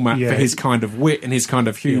perfect format for his kind of wit and his kind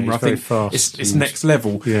of humour. I think it's next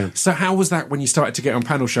level. Yeah. So how was that when you started to get on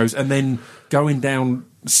panel shows and then going down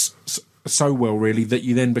so well, really, that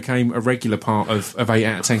you then became a regular part of 8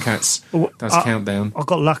 out of 10 Cats does Countdown? I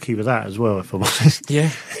got lucky with that as well, if I'm honest.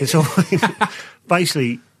 Yeah. It's all,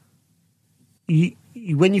 basically,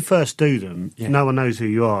 when you first do them, no one knows who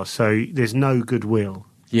you are, so there's no goodwill.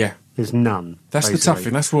 Yeah. There's none. That's basically the tough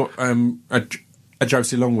thing. That's what a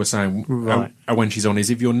Josie Long was saying when she's on,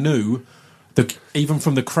 is if you're new, even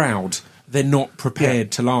from the crowd, they're not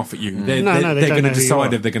prepared to laugh at you. They're going to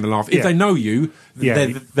decide if they're going to laugh. If they know you,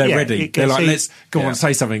 they're ready. They're like, let's go on,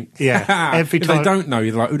 say something. Yeah. If they don't know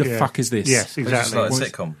you, they're like, who the fuck is this? Yes, exactly. It's just like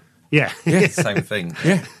a sitcom. Yeah. Same thing.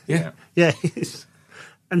 Yeah.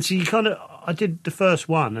 And so I did the first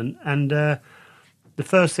one, and the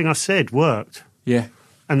first thing I said worked. Yeah.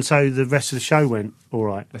 And so the rest of the show went all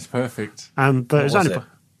right. That's perfect. But it was only...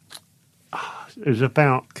 It was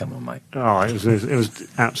about... Come on, mate. Oh, it was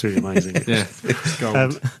absolutely amazing. Yeah, it's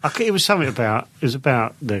gold. It was something about... It was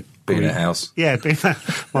about the... Being a house. Yeah,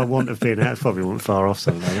 my want of being a house probably wasn't far off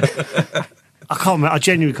something like that. I can't remember. I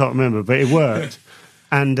genuinely can't remember, but it worked.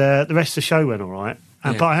 And the rest of the show went all right.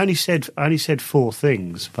 But I only said 4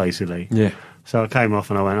 things, basically. Yeah. So I came off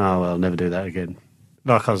and I went, oh, well, I'll never do that again.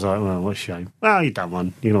 Like, I was like, well, what a shame. Well, you've done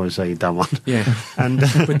one. You can always say you've done one. Yeah. And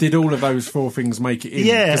but did all of those 4 things make it in?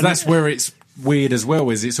 Yeah. Because that's where it's weird as well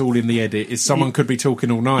is it's all in the edit. Is someone could be talking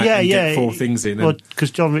all night and get 4 things in. Well,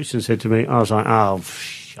 because John Richardson said to me, I was like, oh,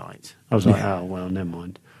 shite. I was like, oh, well, never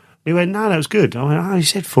mind. He went, no, that was good. I went, oh, he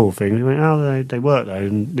said 4 things. He went, oh, they work though,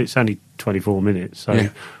 and it's only 24 minutes, so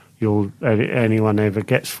anyone ever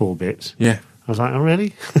gets 4 bits. Yeah. I was like, oh,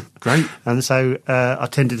 really? Great. And so I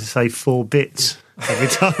tended to say 4 bits every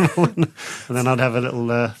time, and then I'd have a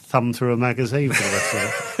little thumb through a magazine for the rest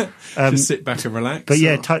of it. Just sit back and relax. But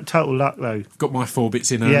yeah, total luck though. Got my 4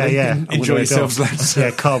 bits in early. Yeah. Enjoy yourselves, lads.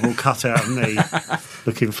 Yeah, cardboard cutout of me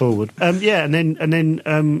looking forward. And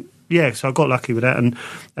then so I got lucky with that, and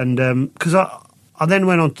because I then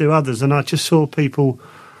went on to do others, and I just saw people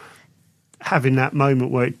having that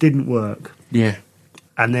moment where it didn't work. Yeah.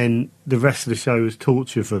 And then the rest of the show was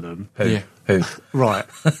torture for them. Who? Right.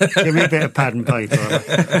 Give me a bit of pad and paper.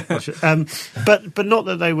 But not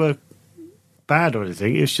that they were bad or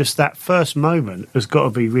anything. It's just that first moment has got to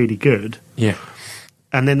be really good. Yeah.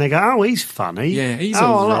 And then they go, oh, he's funny. Yeah, he's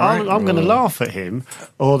all right. I'm going to laugh at him.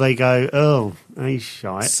 Or they go, oh, he's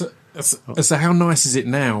shite. So how nice is it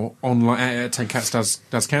now on like 10 Cats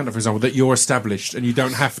does Counter, for example, that you're established and you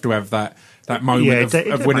don't have to have that moment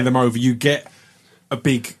of winning them over. You get a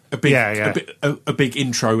big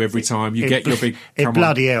intro every time. You get your big. It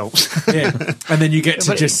bloody helps. Yeah, and then you get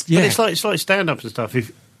to But it's like stand up and stuff.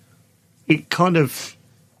 If it kind of,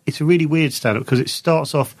 it's a really weird stand up because it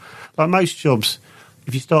starts off like most jobs.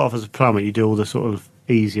 If you start off as a plumber, you do all the sort of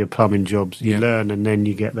easier plumbing jobs. You learn, and then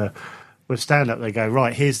you get the. With stand up, they go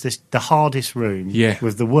right. Here's the hardest room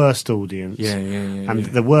with the worst audience, and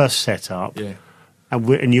the worst setup. Yeah.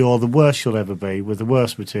 And you're the worst you'll ever be with the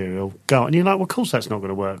worst material. Go, and you're like, well, of course that's not going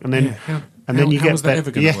to work. And then, you get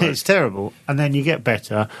better. Yeah, work? It's terrible. And then you get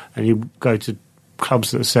better, and you go to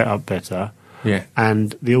clubs that are set up better. Yeah,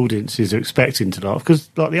 and the audiences are expecting to laugh because,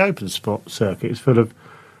 like, the open spot circuit is full of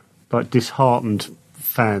like disheartened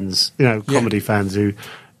fans, comedy fans who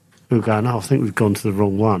go, no, I think we've gone to the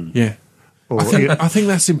wrong one. Yeah, I think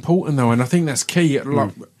that's important though, and I think that's key.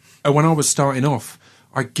 Like when I was starting off,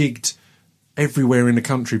 I gigged everywhere in the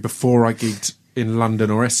country before I gigged in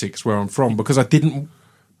London or Essex, where I'm from, because I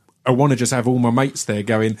want to just have all my mates there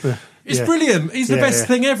going, it's brilliant, he's the best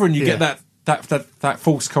thing ever, and you get that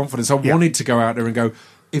false confidence. I wanted to go out there and go,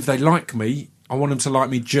 if they like me, I want them to like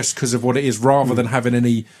me just because of what it is, rather than having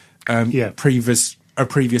any previous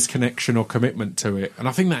connection or commitment to it. And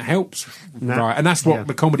I think that helps, right? And that's what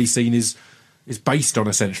the comedy scene is based on,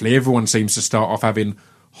 essentially. Everyone seems to start off having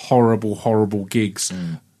horrible gigs.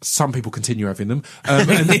 Some people continue having them,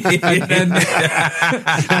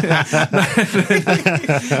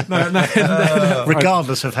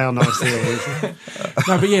 regardless of how nice they are.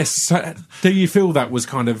 No, but yes. So do you feel that was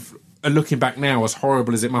kind of, looking back now, as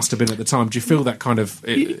horrible as it must have been at the time? Do you feel that kind of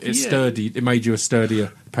sturdy? It made you a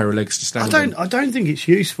sturdier pair of legs to stand on? I don't think it's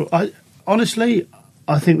useful. Honestly,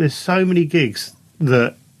 I think there's so many gigs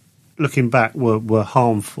that, looking back, were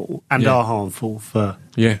harmful and are harmful for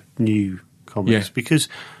new comics, because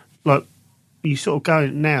like you sort of go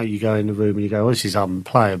in the room and you go, this is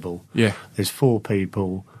unplayable. There's 4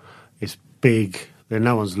 people, it's big, then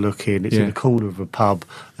no one's looking, it's in the corner of a pub,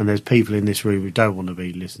 and there's people in this room who don't want to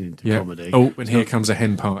be listening to comedy. Oh, and here comes a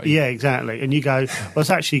hen party. Yeah, exactly. And you go, well, it's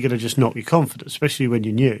actually going to just knock your confidence, especially when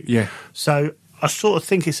you're new. So I sort of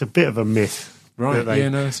think it's a bit of a myth, right?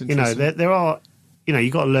 That's interesting. There are,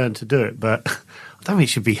 you've got to learn to do it, but I don't think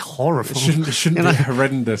it should be horrible. It shouldn't be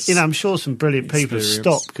horrendous. I'm sure some brilliant people have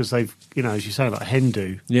stopped because they've, as you say, like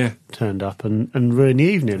Hindu turned up and ruined the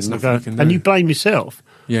evening. And you blame yourself.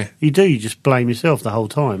 Yeah. You do. You just blame yourself the whole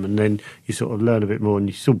time, and then you sort of learn a bit more and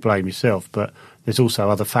you still blame yourself, but there's also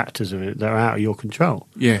other factors of it that are out of your control.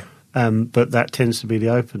 Yeah. But that tends to be the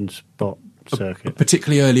open spot circuit.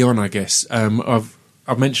 Particularly early on, I guess. I've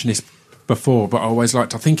mentioned this before, but I always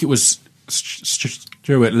liked, I think it was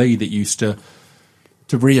Stuart Lee that used to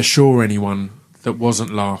reassure anyone that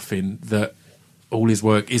wasn't laughing that all his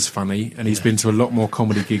work is funny, and he's been to a lot more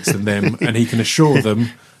comedy gigs than them, and he can assure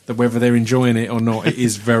them that whether they're enjoying it or not, it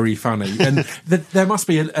is very funny. And there must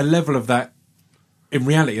be a level of that in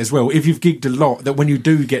reality as well. If you've gigged a lot, that when you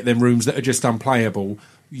do get them rooms that are just unplayable,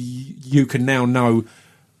 you can now know,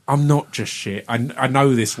 I'm not just shit. I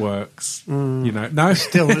know this works. No,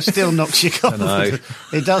 still knocks your confidence.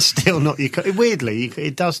 It does still knock your confidence. Weirdly,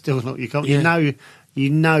 it does still knock your confidence. You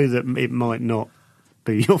know that it might not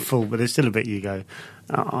be your fault, but there's still a bit you go,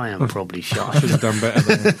 I am probably shit. I should have done better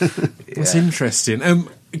than That's interesting. I'm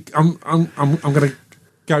going to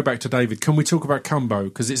go back to David. Can we talk about Cumbo?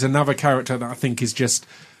 Because it's another character that I think is just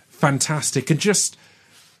fantastic. And just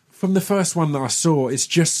from the first one that I saw, it's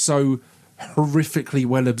just so horrifically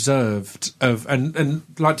well observed. And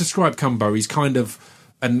like describe Cumbo, he's kind of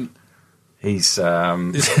He's he's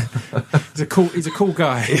a cool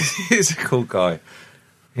guy. he's a cool guy.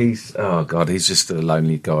 He's just a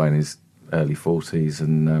lonely guy in his early 40s,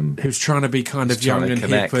 and who's trying to be kind of young and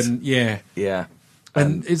hip, and yeah.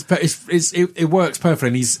 And it works perfectly.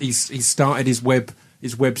 And he's started his web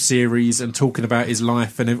series and talking about his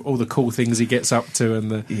life and all the cool things he gets up to, and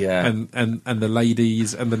the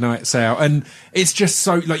ladies and the nights out, and it's just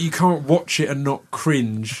so like you can't watch it and not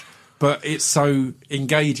cringe, but it's so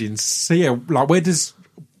engaging. So yeah, like where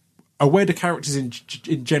do characters in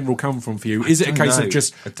general come from for you? Is it a case of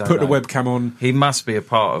just put the webcam on? He must be a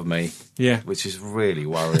part of me, which is really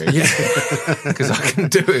worrying, because I can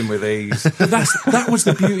do him with ease. But that was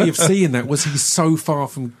the beauty of seeing that, was he's so far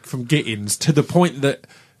from Gittins to the point that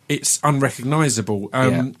it's unrecognisable.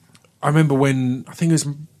 I remember when, I think it was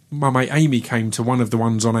my mate Amy came to one of the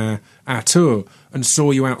ones on our tour and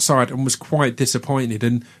saw you outside and was quite disappointed,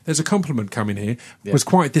 and there's a compliment coming here, was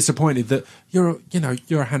quite disappointed that you're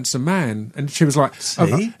a handsome man, and she was like,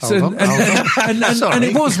 and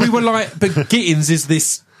it was, we were like, but Gittins is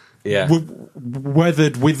this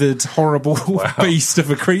withered, horrible beast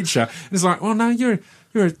of a creature. And it's like, well, no, you're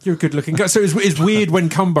a good looking guy. So it's weird when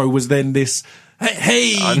Cumbo was then this,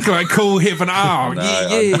 hey, quite cool, hip, and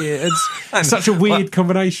it's such a weird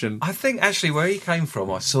combination. I think actually where he came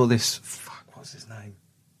from, I saw this. What's his name?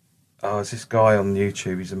 Oh, it's this guy on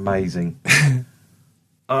YouTube. He's amazing.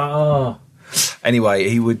 Anyway,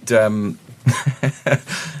 he would.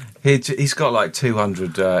 He's got like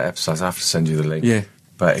 200 episodes. I have to send you the link. Yeah,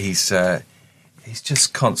 but he's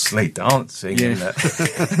just constantly dancing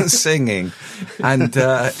and singing, and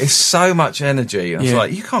it's so much energy. I was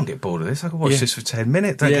like, you can't get bored of this. I can watch this for 10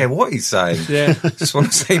 minutes. Don't care what he's saying. Yeah, just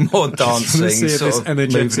want to see more dancing, sort of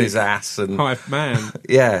energetic, moving his ass and hype man.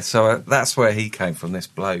 Yeah, so that's where he came from. This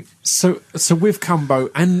bloke. So with Cumbo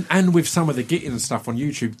and with some of the Gittins stuff on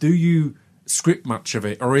YouTube, do you script much of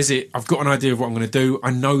it, or is it, I've got an idea of what I'm going to do,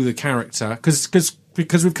 I know the character? Because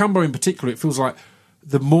with Cumbo in particular, it feels like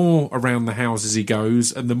the more around the houses he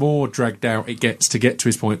goes and the more dragged out it gets to get to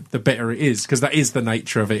his point, the better it is, because that is the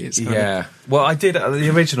nature of it. It's well, I did the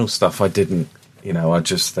original stuff. I didn't, I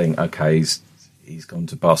just think, okay, he's gone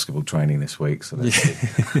to basketball training this week, so let's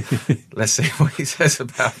see what he says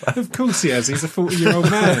about that. Of course he has. He's a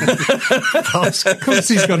 40-year-old man. Of course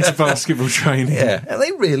he's gone to basketball training. Yeah, and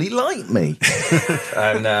they really like me.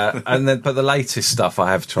 and then, but the latest stuff,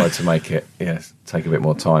 I have tried to make it, take a bit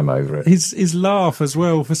more time over it. His laugh as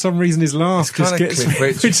well. For some reason, his laugh just gets Cliff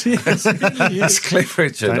Richard. It's Cliff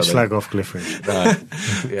Richard. Don't slag off Cliff Richard. No.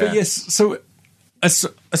 But yes, so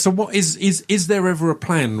what is there ever a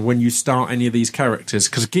plan when you start any of these characters?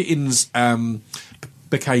 Because Gittins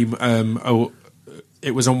became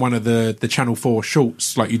it was on one of the Channel 4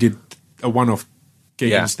 shorts, like you did a one-off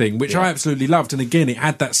Gittins thing, which I absolutely loved. And again, it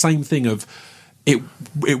had that same thing of it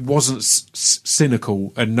wasn't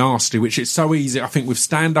cynical and nasty, which it's so easy. I think with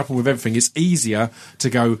stand-up and with everything, it's easier to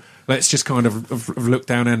go, let's just kind of look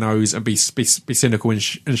down our nose and be cynical and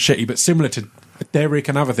shitty. But similar to Derek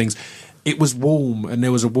and other things, it was warm and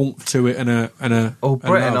there was a warmth to it and a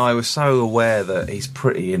Brett and I were so aware that he's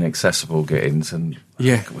pretty inaccessible, Gittins, and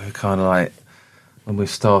we're kind of like, when we're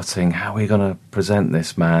starting, how are we going to present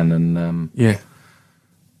this man? And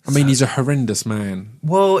I mean, he's a horrendous man.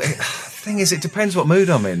 Well, the thing is, it depends what mood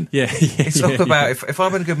I'm in. It's all about if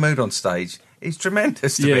I'm in a good mood on stage, he's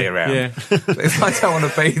tremendous to be around. But if I don't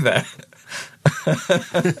want to be there,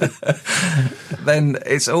 then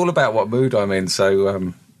it's all about what mood I'm in.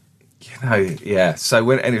 So So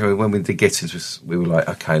when we did Gittins, we were like,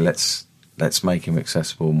 okay, let's make him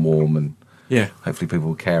accessible and warm, and hopefully people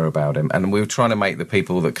will care about him. And we were trying to make the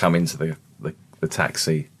people that come into the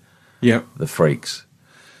taxi, the freaks.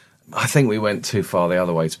 I think we went too far the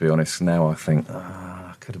other way, to be honest. Now I think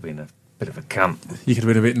I could have been a bit of a cunt. You could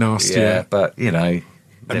have been a bit nastier. Yeah, but and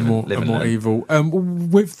more evil.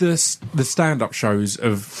 With the stand-up shows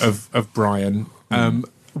of Brian, how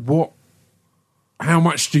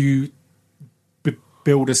much do you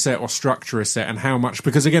build a set or structure a set, and how much?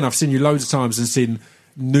 Because again, I've seen you loads of times and seen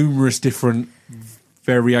numerous different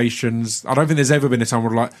variations. I don't think there's ever been a time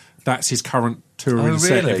where like that's his current touring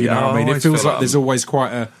set. If you know what I mean, it feels like there's always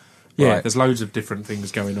quite a There's loads of different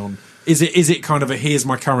things going on. Is it kind of a here's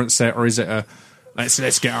my current set, or is it a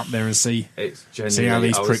let's get up there and see how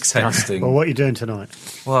these pricks go? Well, what are you doing tonight?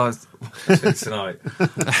 Well, tonight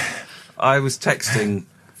I was texting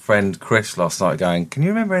friend Chris last night going, can you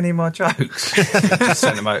remember any of my jokes?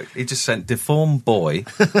 He just sent deformed boy.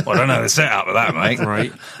 Well, I don't know the setup of that, mate.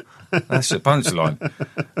 Right. That's the punchline.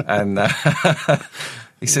 And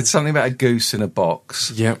He said something about a goose in a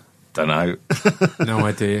box. Yep. Don't know. No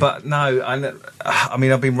idea. But no, I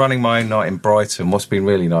mean, I've been running my own night in Brighton. What's been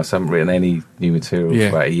really nice, I haven't written any new material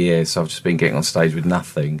for about a year, so I've just been getting on stage with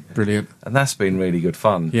nothing. Brilliant. And that's been really good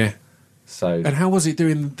fun. Yeah. So. And how was it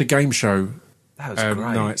doing the game show? That was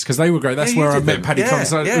great. Nights, because they were great. That's where I met Paddy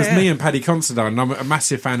Considine. It was me and Paddy Considine, and I'm a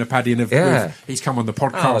massive fan of Paddy, and he's come on the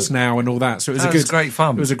podcast now and all that. So it was great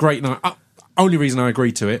fun. It was a great night. Only reason I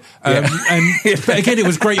agreed to it. But again, it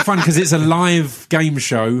was great fun because it's a live game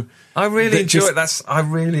show. I really enjoyed that. I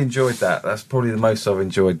really enjoyed that. That's probably the most I've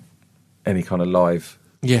enjoyed any kind of live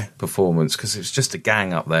performance, because it was just a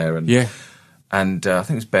gang up there. And and I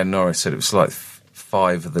think it was Ben Norris said it was like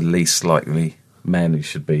 5 of the least likely men who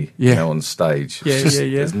should be on stage.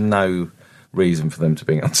 There's no reason for them to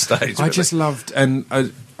be on stage. I just loved, and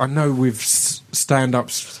I know with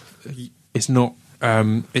stand-ups, it's not.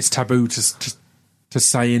 It's taboo to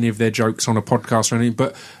say any of their jokes on a podcast or anything,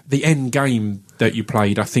 but the end game that you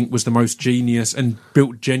played, I think, was the most genius and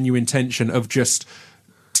built genuine tension of just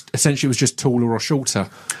essentially it was just taller or shorter,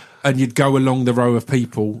 and you'd go along the row of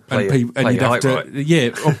people and you'd have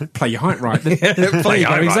to or play your height right. Play your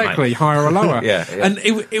height exactly right, higher or lower. And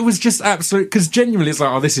it was just absolute, because genuinely it's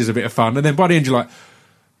like, oh, this is a bit of fun, and then by the end you're like,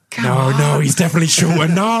 No, he's definitely shorter.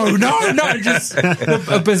 No, just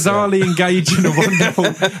a bizarrely engaging and wonderful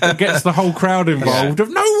that gets the whole crowd involved. Of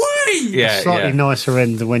no way. Slightly nicer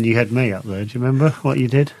end than when you had me up there. Do you remember what you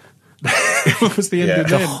did? What was the ending?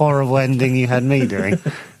 The horrible ending you had me doing.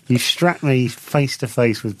 You strapped me face to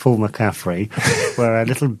face with Paul McCaffrey, where our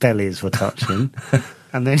little bellies were touching,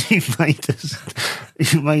 and then you made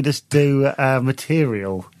us do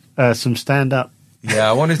material, some stand up. Yeah,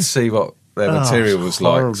 I wanted to see what their material was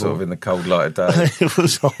like, sort of in the cold light of day. It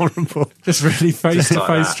was horrible. Just really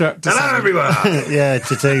face-to-face strapped to hello, everyone!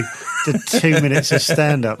 To do the 2 minutes of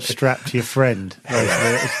stand-up strapped to your friend.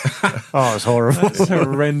 It was horrible. That's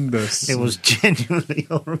horrendous. It was genuinely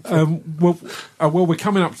horrible. Well, we're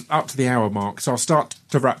coming up to the hour mark, so I'll start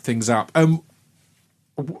to wrap things up.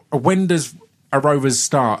 When does a Rovers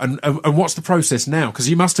start, and what's the process now? Because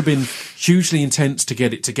you must have been hugely intense to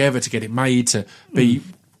get it together, to get it made, to be...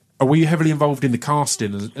 Were you heavily involved in the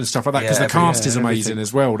casting and stuff like that? Because the cast is amazing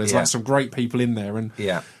as well. There's like some great people in there, and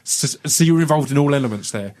so you were involved in all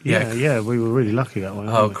elements there. Yeah, we were really lucky that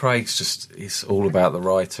way. Craig's he's all about the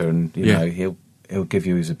writer, and you know he'll give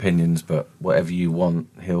you his opinions, but whatever you want,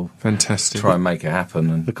 he'll try and make it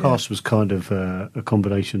happen. And the cast was kind of a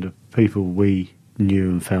combination of people we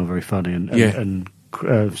knew and found very funny, and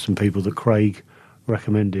some people that Craig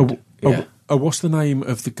recommended. What's the name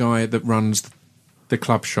of the guy that runs the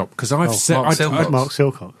club shop? Because Mark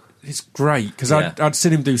Silcock. It's great, because I'd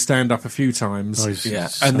seen him do stand up a few times,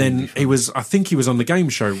 and then he was on the game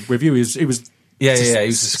show with you. He was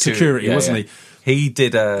security, wasn't he? He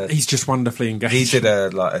did he's just wonderfully engaged. He did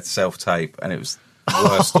a self tape, and it was the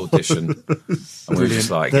worst audition. And we were just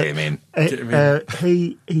like, get him in.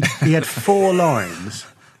 He had 4 lines,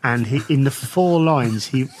 and in the 4 lines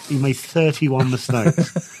he made 31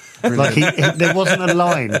 mistakes. Like there wasn't a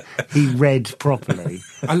line he read properly,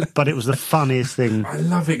 but it was the funniest thing. I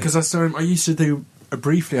love it, because I saw him. I used to do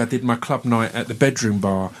briefly. I did my club night at the Bedroom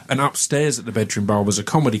Bar, and upstairs at the Bedroom Bar was a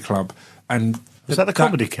comedy club. And was that the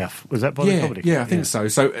Comedy Cafe? Was that by the Comedy Cafe? Yeah, I think so.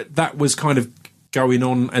 So that was kind of going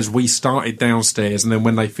on as we started downstairs, and then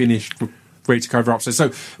when they finished, we took over upstairs.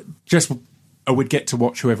 So just I would get to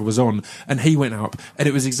watch whoever was on, and he went up, and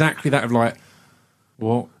it was exactly that of like,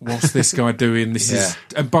 what's this guy doing? This is,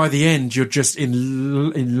 and by the end, you're just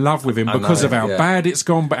in love with him because of how bad it's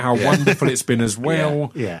gone, but how wonderful it's been as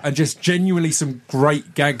well. And just genuinely some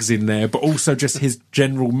great gags in there, but also just his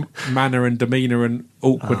general manner and demeanour and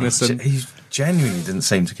awkwardness. And he genuinely didn't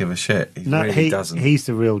seem to give a shit. He really doesn't. He's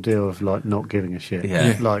the real deal of like not giving a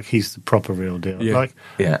shit. Like he's the proper real deal. Like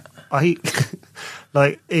it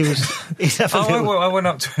was. I went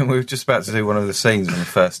up to him. We were just about to do one of the scenes on the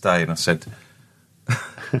first day, and I said,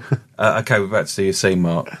 okay, we're about to do your scene,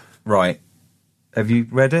 Mark. Right. Have you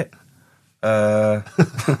read it? Show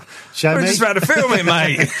we're me. just about to film it,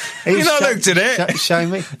 mate. You not looked at it. Show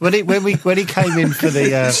me. When he came in for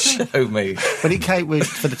the show me. When he came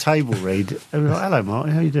for the table read, I was like, "Hello, Mark.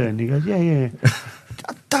 How you doing?" He goes, "Yeah."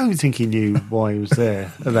 I don't think he knew why he was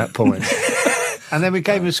there at that point. And then we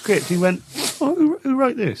gave him a script. He went, "Oh, who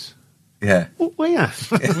wrote this?" Yeah. Well, we have.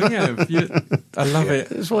 I love it.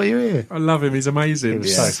 That's why you're here. I love him. He's amazing. He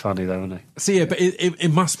was so funny, though, wasn't he? So, but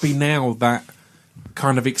it must be now that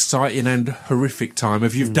kind of exciting and horrific time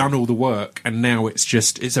of you've done all the work, and now it's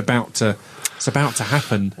about to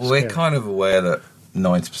happen. Well, we're kind of aware that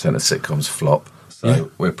 90% of sitcoms flop,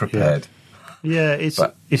 so we're prepared. Yeah,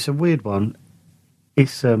 it's a weird one.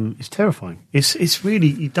 it's terrifying. It's really,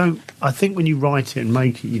 you don't. I think when you write it and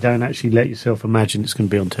make it, you don't actually let yourself imagine it's going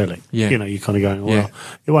to be on telly. Yeah. You know, you're kind of going, well,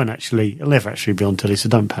 it'll never actually be on telly, so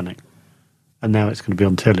don't panic. And now it's going to be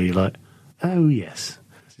on telly. You're like, oh yes.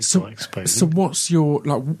 So what's your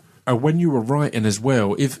when you were writing as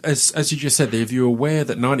well? If as you just said, if you're aware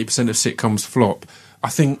that 90% of sitcoms flop, I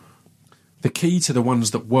think the key to the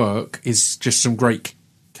ones that work is just some great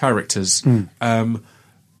characters.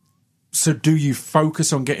 So do you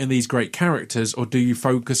focus on getting these great characters, or do you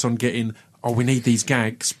focus on getting, we need these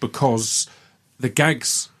gags, because the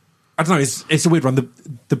gags, I don't know, it's a weird one.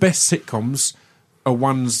 The best sitcoms are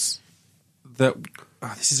ones that,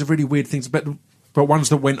 this is a really weird thing, but ones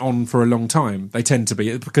that went on for a long time. They tend to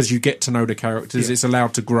be, because you get to know the characters, it's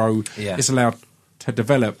allowed to grow, it's allowed to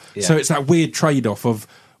develop. So it's that weird trade-off of,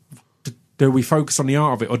 do we focus on the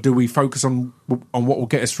art of it, or do we focus on what will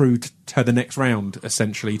get us through to the next round?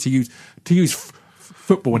 Essentially, to use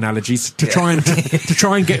football analogies, to try and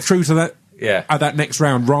get through to that next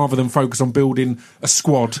round, rather than focus on building a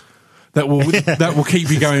squad that will keep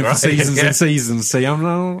you going for seasons and seasons. See,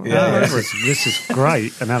 this is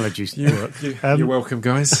great analogy, Stuart. You're welcome,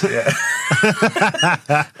 guys.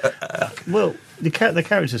 Well, the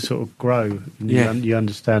characters sort of grow. And you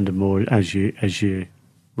understand them more as you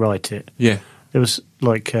write it. Yeah, there was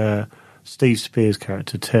like Steve Spears'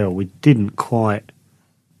 character Tell. We didn't quite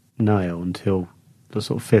nail until the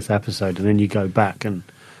sort of 5th episode, and then you go back and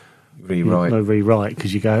rewrite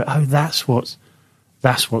because you go, oh, that's what's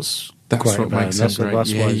great what about makes it. That's why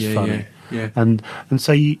it's funny. Yeah. And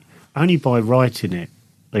so you only by writing it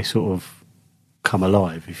they sort of come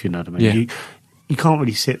alive, if you know what I mean. You can't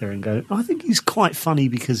really sit there and go, I think he's quite funny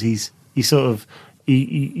because you sort of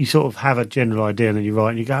have a general idea, and then you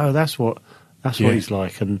write and you go, oh, that's what he's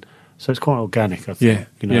like, and so it's quite organic, I think.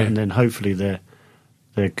 And then hopefully they're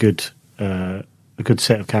good, a good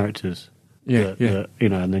set of characters. That,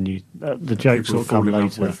 and then the jokes sort of come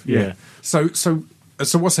later.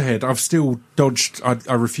 So what's ahead? I've still dodged.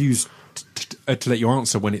 I refuse to let you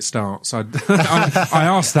answer when it starts. I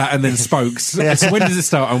asked that and then spoke. So when does it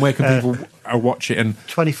start, and where can people watch it? And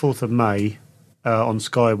 24th of May on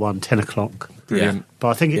Sky 1, 10 o'clock. Brilliant. But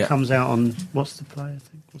I think it comes out on, what's the play, I think?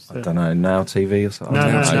 I don't know, Now TV or something? No,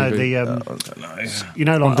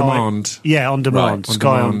 On demand. On demand.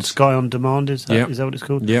 Right. Sky on demand, is that what it's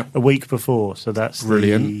called? Yeah. A week before, so that's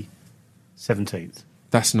brilliant. The 17th.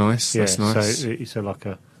 That's nice. Yeah, that's nice. So it's like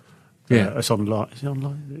a... it's online. Is it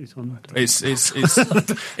online? It's online. It's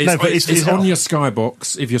on your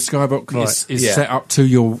Skybox. If your Skybox is set up to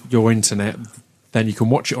your internet, then you can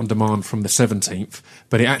watch it on demand from the 17th,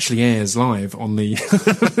 but it actually airs live on the...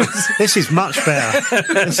 This is much better.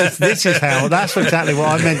 This is how... That's exactly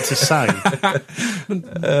what I meant to say.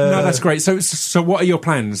 No, that's great. So what are your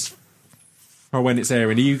plans for when it's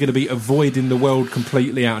airing? Are you going to be avoiding the world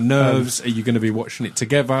completely out of nerves? Are you going to be watching it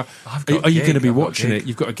together? Are you going to be watching it?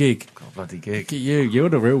 You've got a gig. Bloody gig. Look at you. You're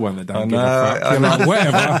the real one that don't give a fuck. You're like,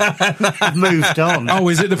 whatever. I've moved on. Oh,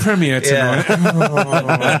 is it the premiere tonight?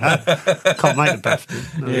 Can't make the best.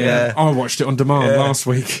 Yeah. I watched it on demand last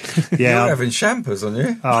week. You're having champers on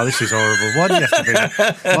you. Oh, this is horrible. Why do you have to be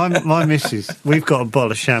there? My missus, we've got a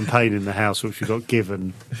bottle of champagne in the house which we got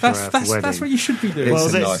given for our wedding. That's what you should be doing.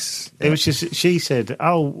 Well, nice. It was just, she said,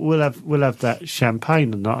 oh, we'll have that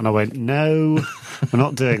champagne and I went, no, we're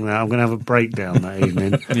not doing that. I'm going to have a breakdown that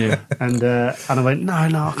evening. Yeah. And I went, no,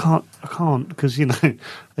 I can't, because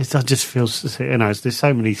I just feel, there's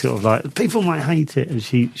so many sort of like, people might hate it, and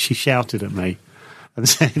she shouted at me and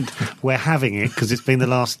said, we're having it because it's been the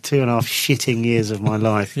last 2.5 shitting years of my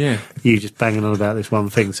life. Yeah, you just banging on about this one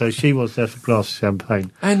thing. So she wants to have a glass of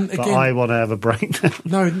champagne, and but again, I want to have a breakdown.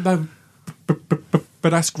 No. But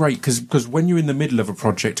that's great because when you're in the middle of a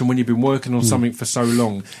project and when you've been working on something for so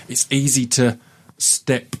long, it's easy to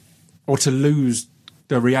step or to lose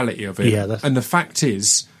the reality of it. Yeah, and the fact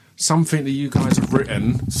is, something that you guys have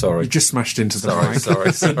written... Sorry. You just smashed into the mic.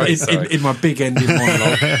 Sorry. In my big ending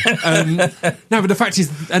monologue. No, but the fact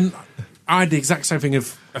is... And I had the exact same thing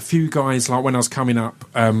of a few guys, like when I was coming up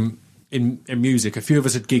in music, a few of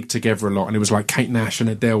us had gigged together a lot, and it was like Kate Nash and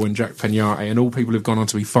Adele and Jack Peñate, and all people who've gone on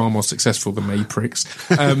to be far more successful than me, pricks.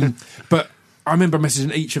 But I remember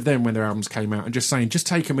messaging each of them when their albums came out and just saying, just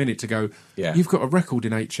take a minute to go, you've got a record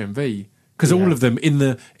in HMV. Because all of them, in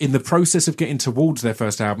the process of getting towards their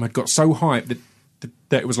first album, had got so hyped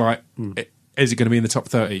that it was like, is it going to be in the top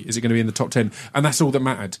 30? Is it going to be in the top 10? And that's all that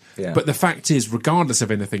mattered. Yeah. But the fact is, regardless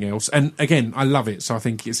of anything else, and again, I love it, so I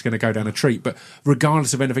think it's going to go down a treat, but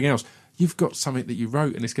regardless of anything else, you've got something that you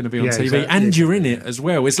wrote and it's going to be on TV, exactly. and you're in it as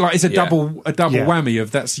well. It's like it's a double whammy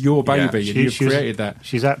of that's your baby and you've created that.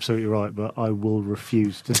 She's absolutely right, but I will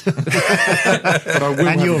refuse to. But I will And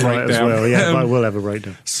have you're a right as breakdown. well, yeah, but I will have a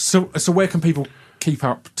breakdown. So where can people keep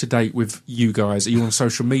up to date with you guys? Are you on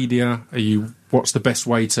social media? What's the best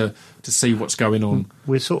way to see what's going on?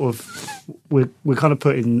 We're we're kind of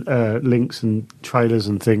putting links and trailers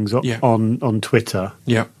and things on Twitter.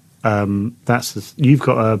 Yeah. You've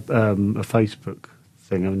got a Facebook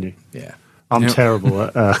thing, haven't you? Yeah. I'm Yep. terrible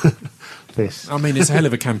at this. I mean, it's a hell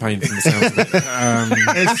of a campaign from the sounds of it.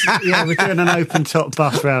 We're doing an open top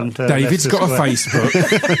bus round. David's Leicester got a Square.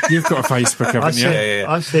 Facebook. You've got a Facebook, I haven't you? said,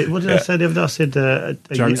 I said, what did I say the other day? I said,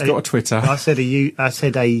 Joe's got a Twitter. I said a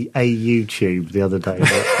YouTube the other day.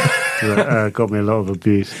 That got me a lot of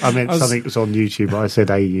abuse. I meant something was on YouTube, but I said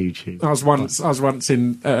a YouTube. I was once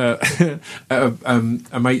in a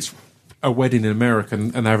mate's wedding in America,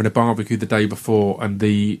 and they're having a barbecue the day before, and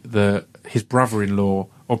his brother-in-law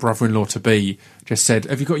or brother-in-law to be just said,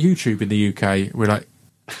 "Have you got YouTube in the UK?" We're like,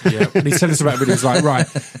 "Yeah." And he's telling us about it. He was like, "Right,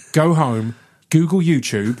 go home, Google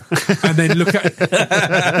YouTube, and then look at."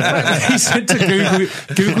 He said to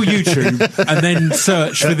Google YouTube and then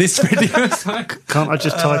search for this video. It's like, Can't I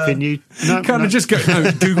just type in you? No, can't I just go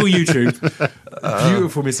Google YouTube?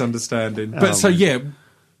 Beautiful misunderstanding. But so yeah.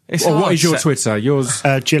 What is your Twitter? Yours?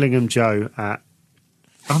 Gillingham Joe at.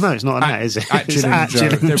 Oh no, it's not an at, is it? At It's Gillingham Joe.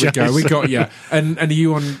 There we go. We got you. And are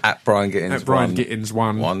you on At Brian Gittins? at Brian Gittins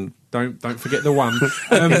one? Don't forget the one.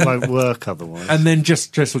 It won't work otherwise. And then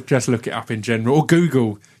just look it up in general, or Google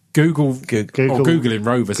or Googling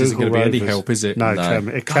Rovers isn't going to be any Rovers. help, is it? No, No.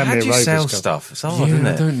 it God, can how be do a you Rovers sell cup. stuff? It's hard, Yeah, isn't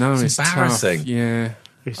it? I don't know. It's It's embarrassing. tough. Yeah.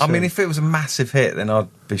 It's, I mean, if it was a massive hit, then I'd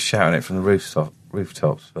be shouting it from the rooftops.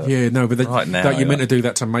 But Yeah, no, but right now, you're meant to do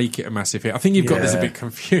that to make it a massive hit. I think you've got this a bit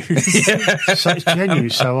confused. so it's genuinely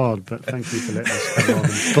so odd, but thank you for letting us come on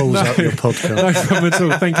and balls up your podcast. No problem at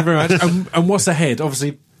all. Thank you very much. And what's ahead?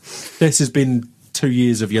 Obviously, this has been 2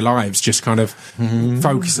 years of your lives, just kind of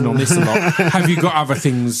focusing on this a lot. Have you got other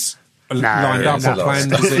things lined up or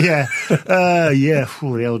planned? Is it? Yeah.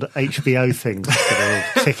 Ooh, the old HBO things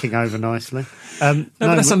that are all ticking over nicely. No,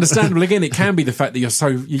 but that's understandable. Again, it can be the fact that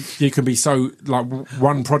you can be so like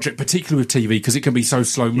one project, particularly with TV, because it can be so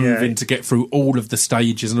slow moving to get through all of the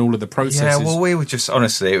stages and all of the processes. Yeah, well, we were just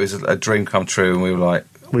honestly, it was a dream come true, and we were like,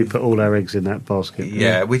 we put all our eggs in that basket.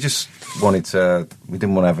 yeah, we just wanted to. We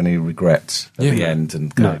didn't want to have any regrets at the end,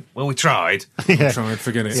 and go, well, we tried. Try and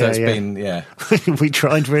forget it. So it's been we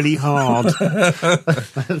tried really hard.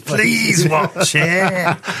 Please watch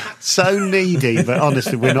it. So needy, but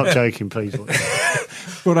honestly, we're not joking. Please watch it.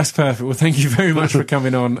 Well, that's perfect. Well, thank you very much for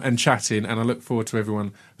coming on and chatting, and I look forward to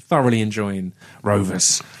everyone thoroughly enjoying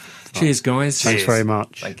Rovers. Cheers, guys. Thanks very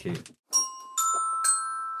much. Thank you.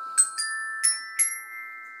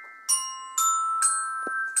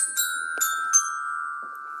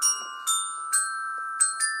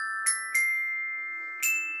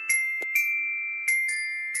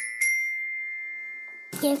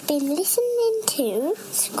 You've been listening to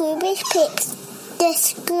Scroobius Picks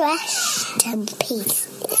Discretion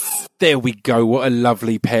Pieces. There we go. What a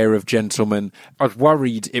lovely pair of gentlemen. I was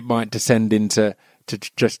worried it might descend into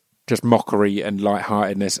just mockery and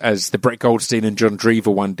lightheartedness, as the Brett Goldstein and John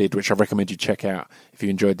Drever one did, which I recommend you check out if you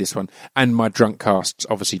enjoyed this one. And my drunk casts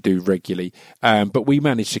obviously do regularly. But we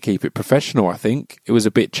managed to keep it professional, I think. It was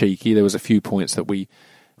a bit cheeky. There was a few points that we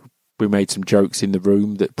made some jokes in the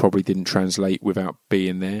room that probably didn't translate without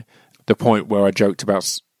being there. The point where I joked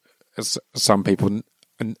about some people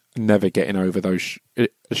never getting over those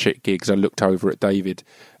shit gigs, I looked over at David.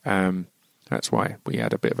 That's why we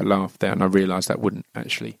had a bit of a laugh there, and I realised that wouldn't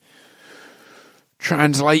actually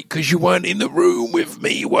translate because you weren't in the room with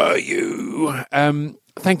me, were you?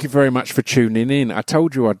 Thank you very much for tuning in. I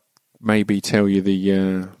told you I'd maybe tell you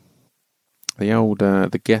the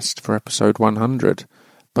guest for episode 100.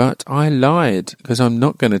 But I lied, because I'm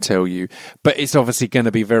not going to tell you. But it's obviously going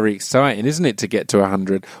to be very exciting, isn't it, to get to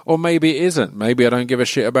 100? Or maybe it isn't. Maybe I don't give a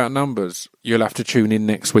shit about numbers. You'll have to tune in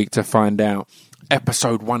next week to find out.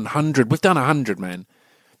 Episode 100. We've done 100, man.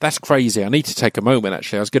 That's crazy. I need to take a moment,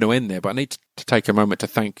 actually. I was going to end there, but I need to take a moment to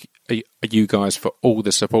thank you guys for all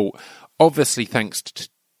the support. Obviously, thanks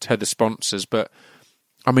to the sponsors, but,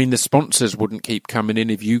 I mean, the sponsors wouldn't keep coming in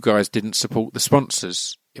if you guys didn't support the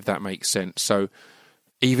sponsors, if that makes sense. So,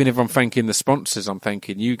 even if I'm thanking the sponsors, I'm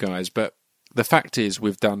thanking you guys. But the fact is,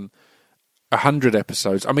 we've done 100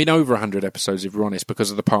 episodes. I mean, over 100 episodes, if we're honest,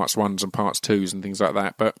 because of the parts 1s and parts 2s and things like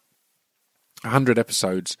that. But 100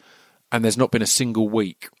 episodes, and there's not been a single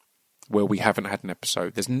week where we haven't had an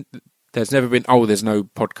episode. There's never been, there's no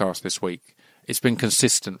podcast this week. It's been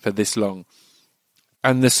consistent for this long.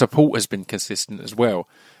 And the support has been consistent as well.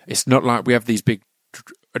 It's not like we have these big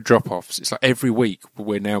drop-offs. It's like every week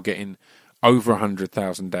we're now getting over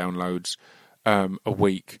 100,000 downloads a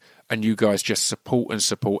week. And you guys just support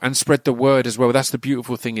and spread the word as well. That's the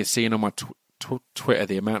beautiful thing, is seeing on my Twitter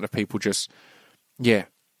the amount of people just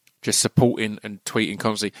supporting and tweeting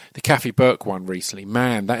constantly. The Kathy Burke one recently,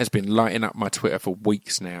 man, that has been lighting up my Twitter for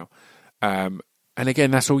weeks now. And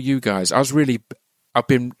again, that's all you guys. I've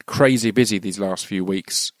been crazy busy these last few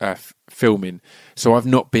weeks filming, so I've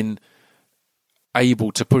not been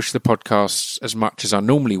able to push the podcasts as much as I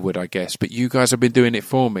normally would, I guess. But you guys have been doing it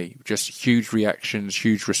for me. Just huge reactions,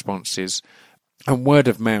 huge responses, and word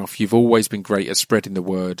of mouth. You've always been great at spreading the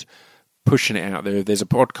word, pushing it out there. If there's a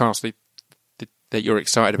podcast that you're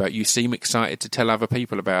excited about, you seem excited to tell other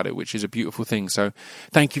people about it, which is a beautiful thing. So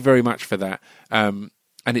thank you very much for that.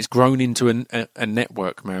 And it's grown into a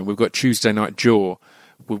network, man. We've got Tuesday Night Jaw.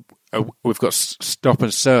 We've got Stop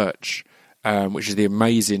and Search, which is the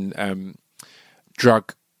amazing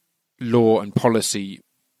drug law and policy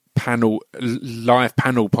live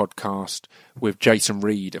panel podcast with Jason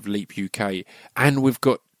Reed of Leap UK. And we've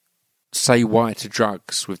got Say Why to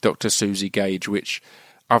Drugs with Dr. Susie Gage, which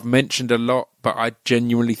I've mentioned a lot, but I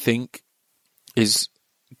genuinely think is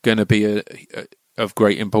going to be of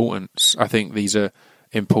great importance. I think these are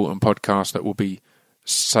important podcasts that will be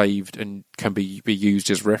saved and can be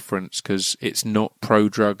used as reference, because it's not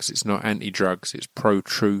pro-drugs, it's not anti-drugs, it's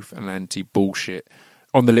pro-truth and anti-bullshit.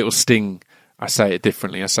 On the little sting, I say it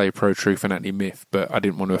differently. I say pro-truth and anti-myth, but I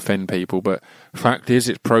didn't want to offend people. But the fact is,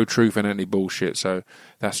 it's pro-truth and anti-bullshit, so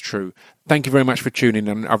that's true. Thank you very much for tuning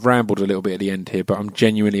in. I've rambled a little bit at the end here, but I'm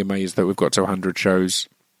genuinely amazed that we've got to 100 shows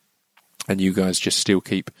and you guys just still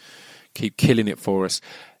keep killing it for us.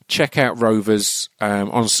 Check out Rovers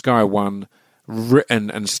on Sky One,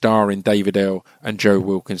 written and starring David L. and Joe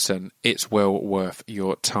Wilkinson. It's well worth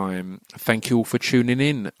your time. Thank you all for tuning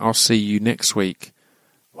in. I'll see you next week.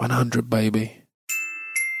 100, baby.